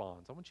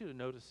responds. I want you to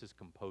notice his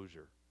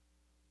composure.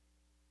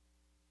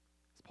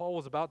 As Paul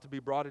was about to be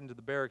brought into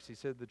the barracks, he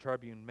said to the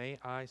tribune, may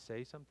I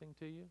say something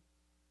to you?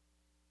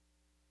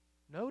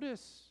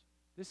 Notice,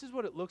 this is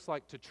what it looks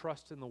like to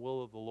trust in the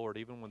will of the Lord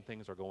even when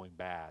things are going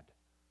bad.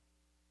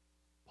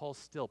 Paul's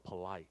still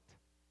polite.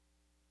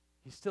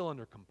 He's still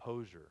under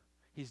composure.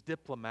 He's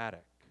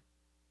diplomatic.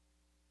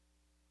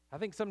 I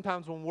think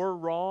sometimes when we're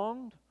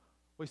wronged,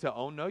 we say,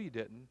 oh, no, you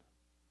didn't.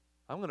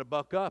 I'm going to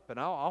buck up and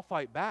I'll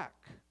fight back.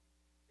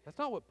 That's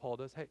not what Paul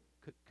does. Hey,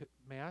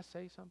 may I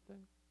say something?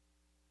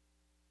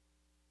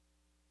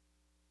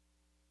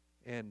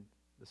 And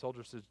the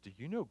soldier says, do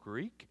you know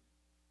Greek?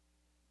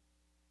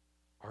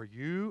 Are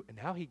you, and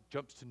now he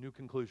jumps to new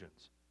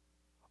conclusions.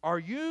 Are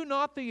you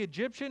not the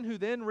Egyptian who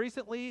then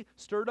recently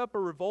stirred up a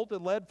revolt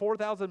and led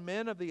 4,000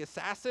 men of the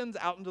assassins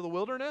out into the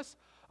wilderness?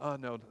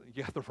 No,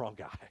 you got the wrong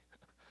guy.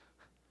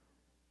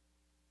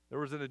 There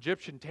was an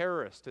Egyptian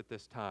terrorist at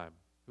this time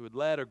who had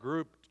led a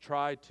group to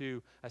try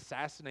to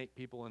assassinate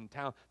people in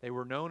town. They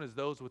were known as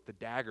those with the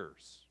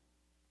daggers.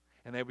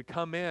 And they would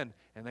come in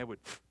and they would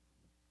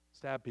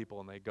stab people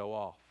and they'd go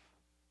off.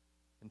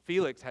 And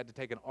Felix had to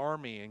take an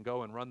army and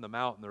go and run them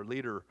out, and their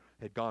leader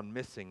had gone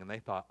missing. And they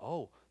thought,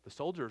 oh, the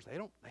soldiers, they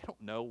don't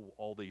know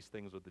all these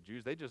things with the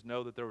Jews. They just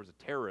know that there was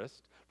a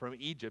terrorist from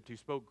Egypt who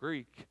spoke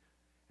Greek,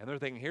 And they're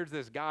thinking, here's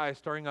this guy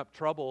stirring up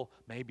trouble.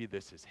 Maybe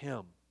this is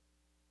him.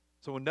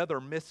 So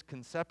another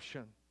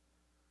misconception.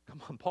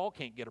 Come on, Paul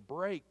can't get a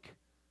break.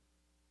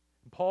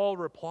 And Paul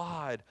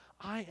replied,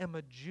 I am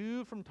a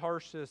Jew from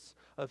Tarsus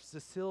of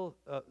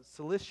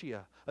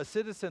Cilicia, a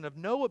citizen of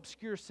no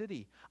obscure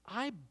city.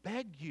 I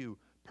beg you,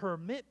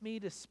 permit me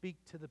to speak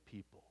to the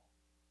people.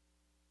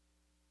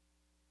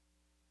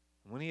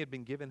 When he had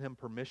been given him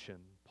permission,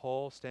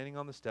 Paul, standing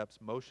on the steps,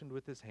 motioned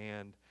with his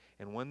hand,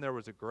 and when there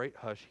was a great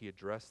hush, he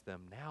addressed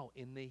them now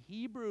in the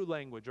Hebrew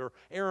language, or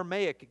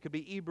Aramaic. It could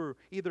be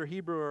either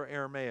Hebrew or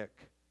Aramaic.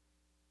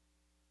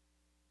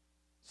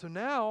 So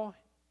now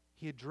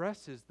he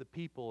addresses the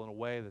people in a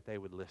way that they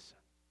would listen.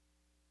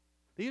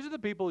 These are the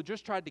people who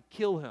just tried to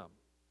kill him.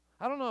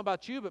 I don't know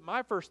about you, but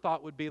my first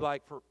thought would be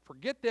like,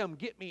 forget them,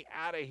 get me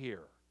out of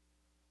here.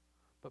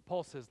 But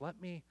Paul says,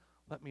 let me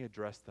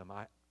address them.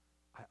 I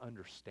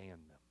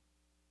understand them.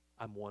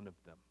 I'm one of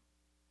them.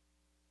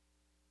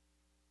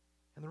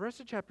 And the rest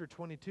of chapter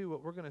 22,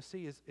 what we're going to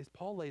see is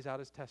Paul lays out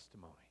his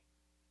testimony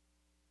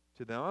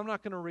to them. I'm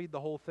not going to read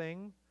the whole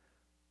thing,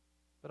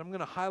 but I'm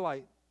going to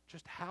highlight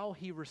just how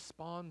he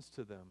responds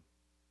to them.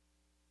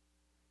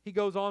 He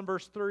goes on,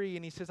 verse 3,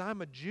 and he says,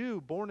 I'm a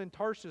Jew born in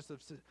Tarsus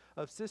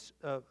of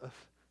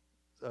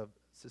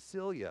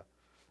Cilicia,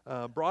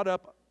 brought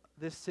up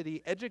this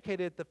city,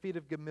 educated at the feet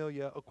of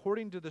Gamaliel,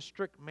 according to the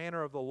strict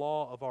manner of the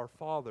law of our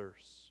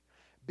fathers,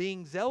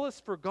 being zealous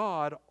for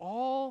God,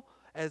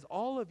 as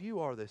all of you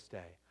are this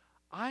day.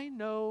 I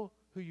know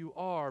who you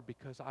are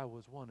because I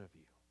was one of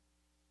you.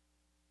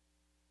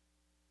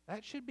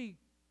 That should be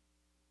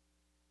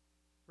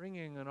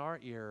ringing in our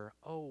ear.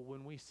 Oh,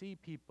 when we see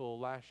people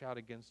lash out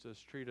against us,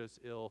 treat us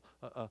ill,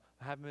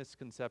 have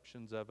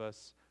misconceptions of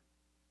us,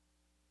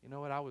 you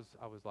know what, I was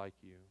like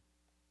you.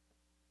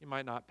 You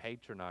might not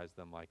patronize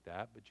them like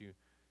that, but you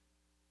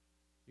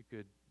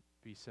could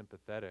be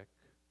sympathetic.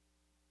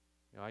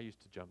 You know, I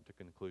used to jump to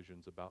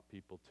conclusions about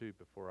people too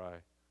before I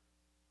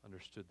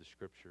understood the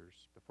Scriptures,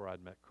 before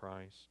I'd met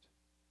Christ.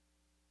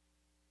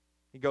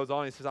 He goes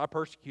on, he says, I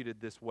persecuted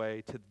this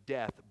way to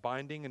death,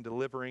 binding and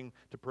delivering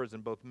to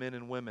prison both men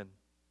and women.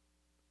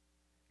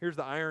 Here's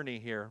the irony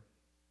here.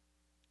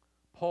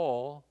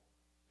 Paul,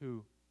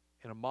 who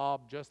in a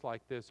mob just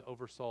like this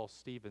oversaw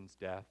Stephen's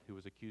death, who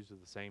was accused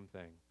of the same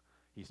thing.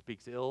 He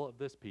speaks ill of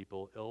this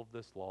people, ill of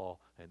this law,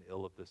 and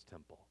ill of this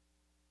temple,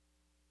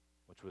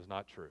 which was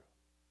not true.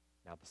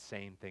 Now the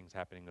same thing's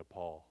happening to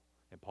Paul,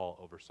 and Paul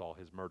oversaw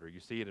his murder.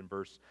 You see it in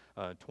verse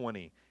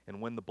 20.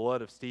 And when the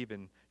blood of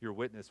Stephen, your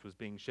witness, was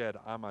being shed,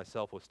 I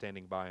myself was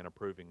standing by and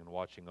approving and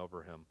watching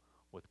over him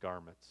with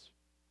garments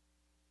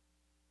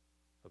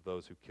of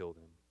those who killed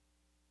him.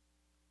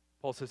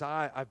 Paul says,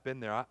 I've been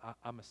there.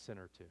 I'm a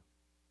sinner too.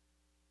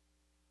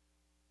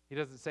 He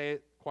doesn't say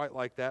it quite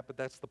like that, but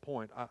that's the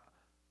point.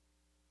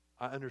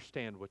 I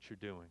understand what you're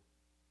doing.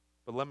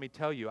 But let me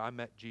tell you, I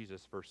met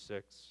Jesus, verse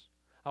 6.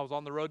 I was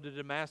on the road to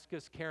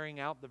Damascus carrying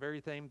out the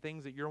very same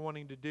things that you're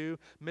wanting to do,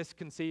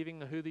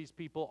 misconceiving who these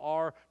people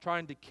are,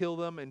 trying to kill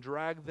them and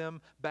drag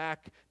them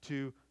back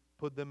to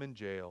put them in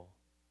jail.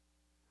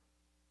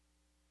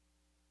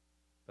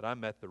 But I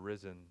met the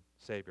risen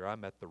Savior. I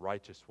met the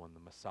righteous one, the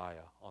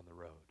Messiah, on the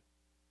road.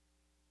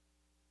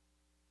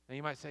 And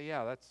you might say,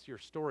 yeah, that's your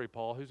story,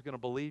 Paul. Who's going to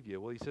believe you?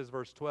 Well, he says,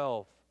 verse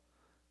 12,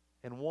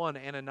 and one,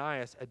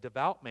 Ananias, a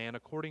devout man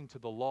according to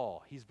the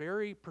law. He's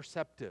very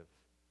perceptive.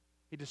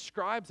 He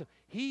describes him.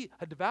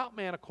 A devout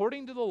man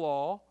according to the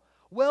law,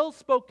 well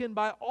spoken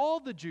by all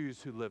the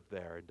Jews who lived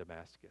there in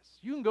Damascus.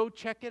 You can go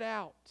check it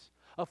out.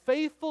 A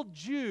faithful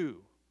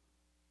Jew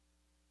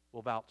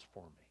will vouch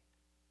for me.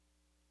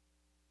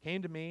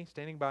 Came to me,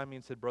 standing by me,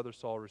 and said, Brother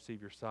Saul,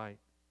 receive your sight.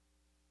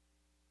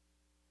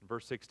 In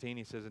verse 16,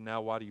 he says, and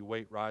now why do you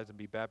wait? Rise and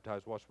be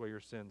baptized, wash away your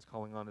sins,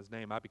 calling on his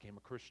name. I became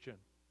a Christian,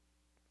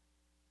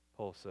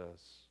 Paul says.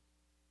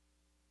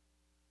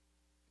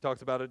 He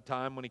talks about a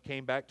time when he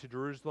came back to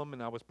Jerusalem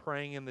and I was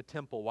praying in the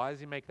temple. Why does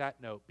he make that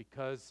note?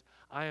 Because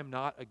I am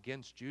not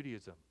against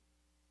Judaism.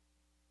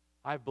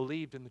 I've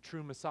believed in the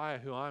true Messiah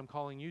who I am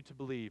calling you to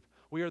believe.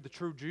 We are the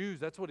true Jews.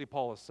 That's what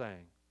Paul is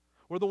saying.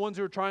 We're the ones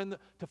who are trying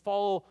to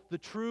follow the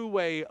true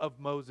way of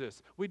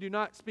Moses. We do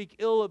not speak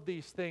ill of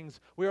these things.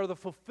 We are the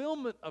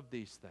fulfillment of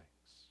these things.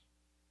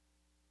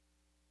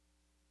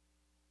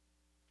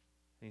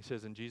 And he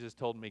says, and Jesus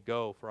told me,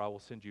 go, for I will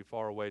send you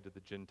far away to the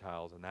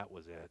Gentiles. And that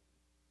was it.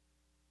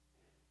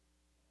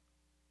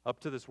 Up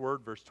to this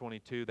word, verse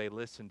 22, they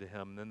listened to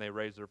him, and then they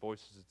raised their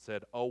voices and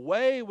said,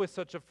 away with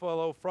such a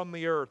fellow from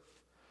the earth,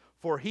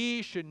 for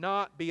he should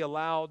not be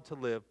allowed to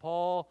live.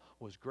 Paul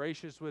was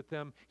gracious with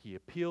them. He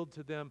appealed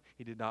to them.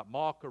 He did not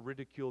mock or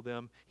ridicule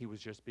them. He was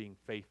just being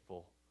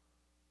faithful.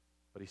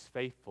 But he's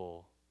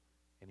faithful,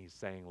 and he's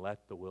saying,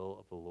 let the will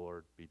of the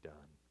Lord be done.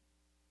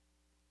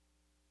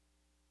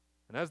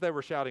 And as they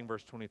were shouting,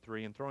 verse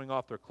 23, and throwing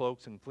off their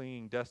cloaks and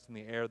flinging dust in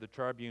the air, the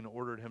tribune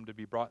ordered him to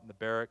be brought in the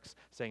barracks,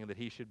 saying that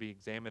he should be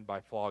examined by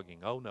flogging.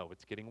 Oh no,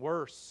 it's getting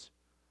worse.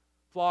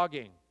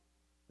 Flogging.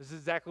 This is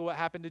exactly what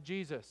happened to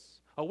Jesus.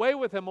 Away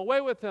with him,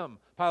 away with him.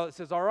 Pilate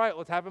says, all right,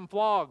 let's have him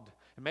flogged.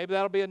 And maybe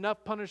that'll be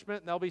enough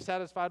punishment and they'll be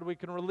satisfied we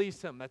can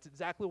release him. That's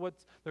exactly what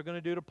they're going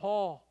to do to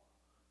Paul.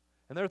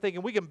 And they're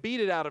thinking, we can beat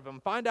it out of him.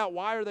 Find out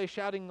why are they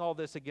shouting all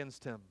this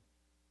against him.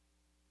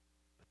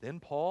 But then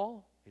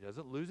Paul, he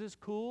doesn't lose his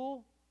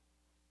cool.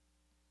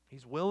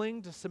 He's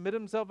willing to submit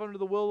himself under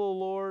the will of the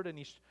Lord.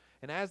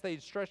 And as they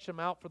stretched him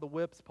out for the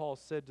whips, Paul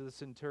said to the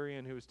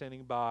centurion who was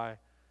standing by,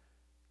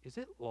 is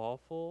it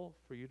lawful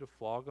for you to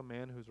flog a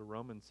man who's a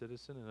Roman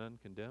citizen and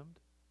uncondemned?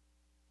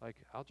 Like,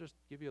 I'll just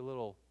give you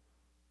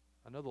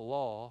I know the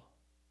law.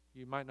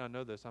 You might not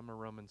know this. I'm a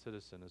Roman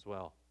citizen as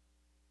well.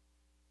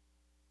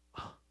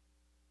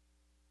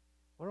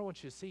 What I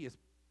want you to see is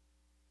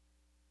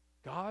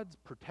God's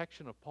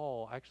protection of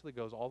Paul actually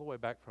goes all the way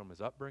back from his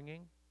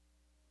upbringing.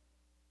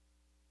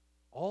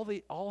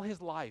 All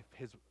his life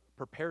has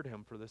prepared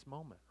him for this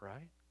moment,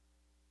 right?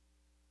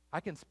 I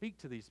can speak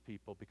to these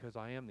people because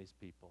I am these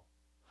people.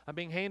 I'm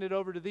being handed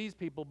over to these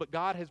people, but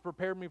God has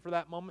prepared me for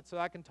that moment so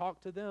I can talk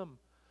to them.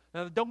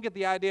 Now, don't get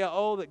the idea,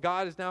 that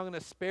God is now going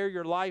to spare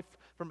your life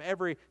from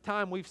every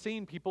time we've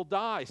seen people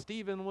die.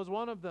 Stephen was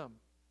one of them.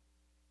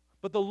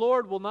 But the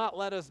Lord will not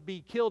let us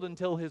be killed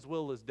until His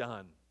will is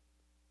done.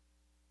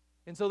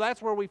 And so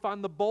that's where we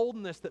find the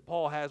boldness that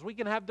Paul has. We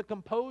can have the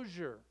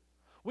composure.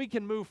 We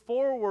can move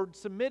forward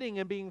submitting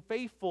and being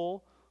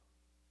faithful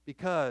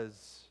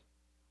because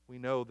we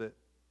know that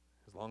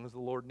as long as the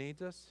Lord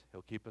needs us,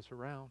 He'll keep us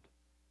around.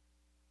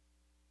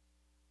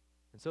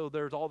 And so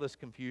there's all this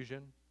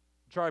confusion.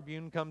 The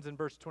tribune comes in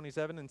verse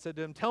 27 and said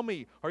to him, tell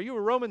me, are you a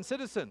Roman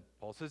citizen?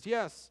 Paul says,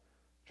 yes.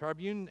 The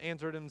tribune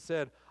answered him and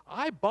said,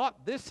 I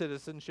bought this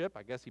citizenship.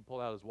 I guess he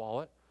pulled out his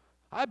wallet.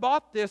 I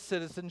bought this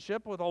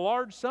citizenship with a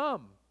large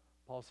sum.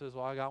 Paul says,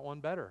 well, I got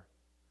one better.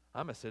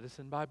 I'm a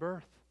citizen by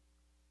birth.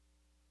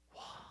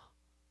 Wow.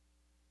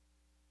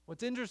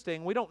 What's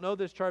interesting, we don't know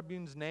this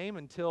tribune's name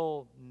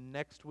until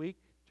next week.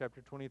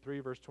 Chapter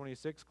 23, verse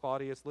 26,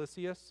 Claudius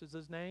Lysias is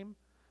his name.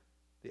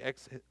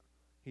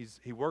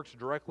 He works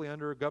directly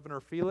under Governor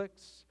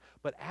Felix.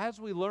 But as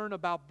we learn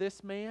about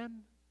this man,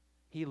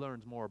 he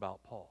learns more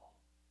about Paul.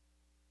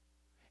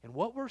 And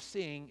what we're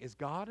seeing is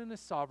God in His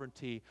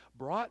sovereignty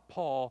brought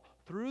Paul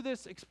through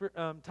this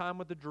time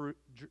with the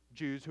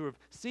Jews who have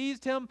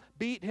seized him,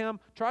 beat him,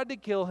 tried to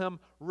kill him,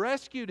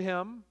 rescued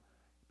him,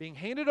 being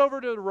handed over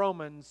to the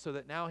Romans so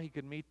that now he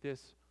could meet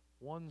this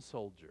one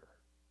soldier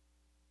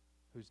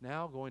who's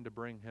now going to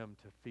bring him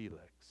to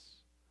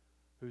Felix,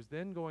 who's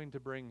then going to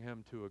bring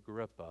him to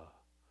Agrippa,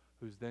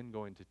 who's then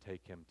going to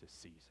take him to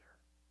Caesar.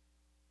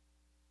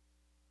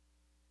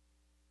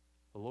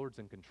 The Lord's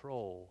in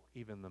control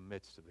even in the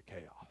midst of the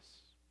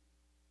chaos.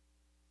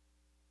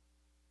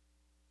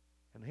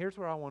 And here's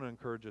where I want to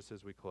encourage us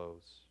as we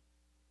close.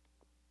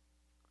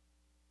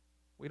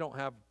 We don't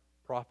have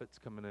prophets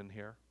coming in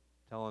here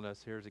telling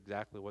us here's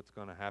exactly what's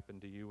going to happen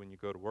to you when you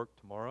go to work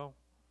tomorrow.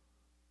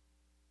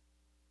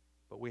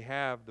 But we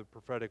have the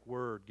prophetic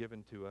word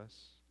given to us.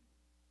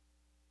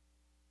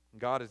 And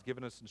God has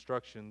given us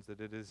instructions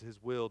that it is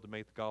His will to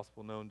make the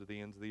gospel known to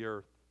the ends of the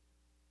earth.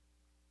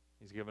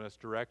 He's given us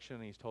direction.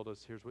 He's told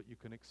us here's what you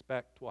can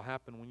expect will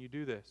happen when you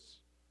do this.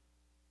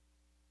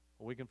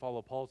 Well, we can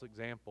follow Paul's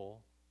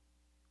example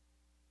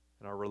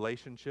in our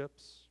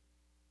relationships.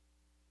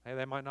 Hey,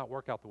 they might not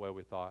work out the way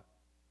we thought.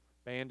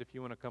 Band, if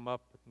you want to come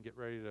up and get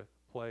ready to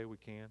play, we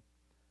can.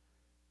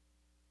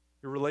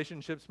 Your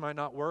relationships might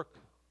not work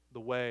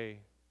the way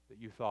that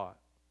you thought.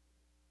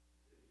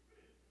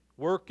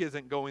 Work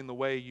isn't going the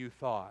way you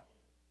thought.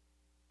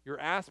 Your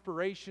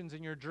aspirations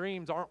and your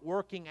dreams aren't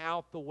working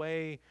out the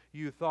way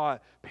you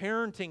thought.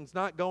 Parenting's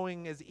not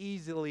going as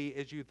easily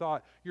as you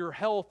thought. Your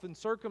health and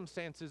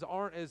circumstances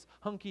aren't as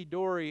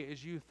hunky-dory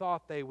as you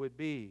thought they would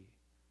be.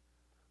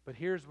 But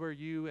here's where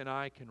you and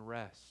I can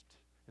rest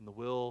in the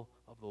will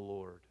of the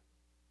Lord,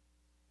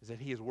 is that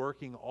He is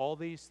working all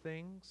these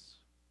things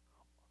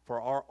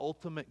for our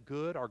ultimate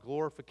good, our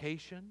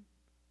glorification,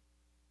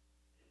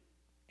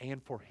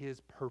 and for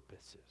His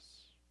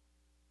purposes.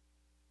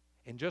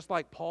 And just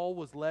like Paul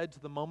was led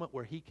to the moment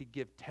where he could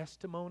give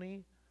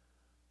testimony,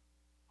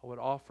 I would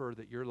offer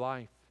that your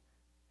life,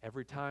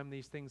 every time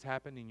these things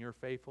happen and you're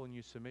faithful and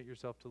you submit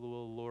yourself to the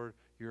will of the Lord,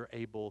 you're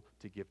able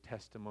to give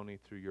testimony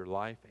through your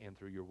life and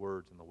through your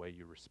words and the way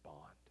you respond.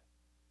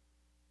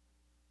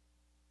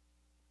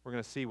 We're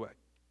going to see what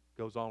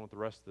goes on with the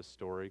rest of the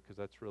story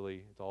because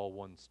it's all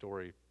one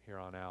story here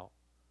on out.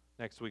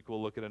 Next week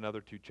we'll look at another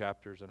 2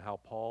 chapters and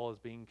how Paul is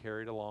being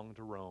carried along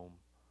to Rome.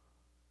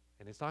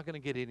 And it's not going to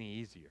get any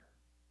easier.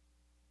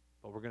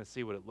 But we're going to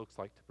see what it looks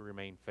like to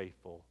remain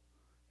faithful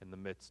in the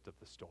midst of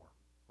the storm.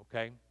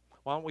 Okay?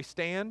 Why don't we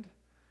stand,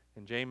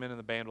 and Jamin and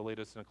the band will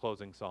lead us in a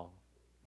closing song.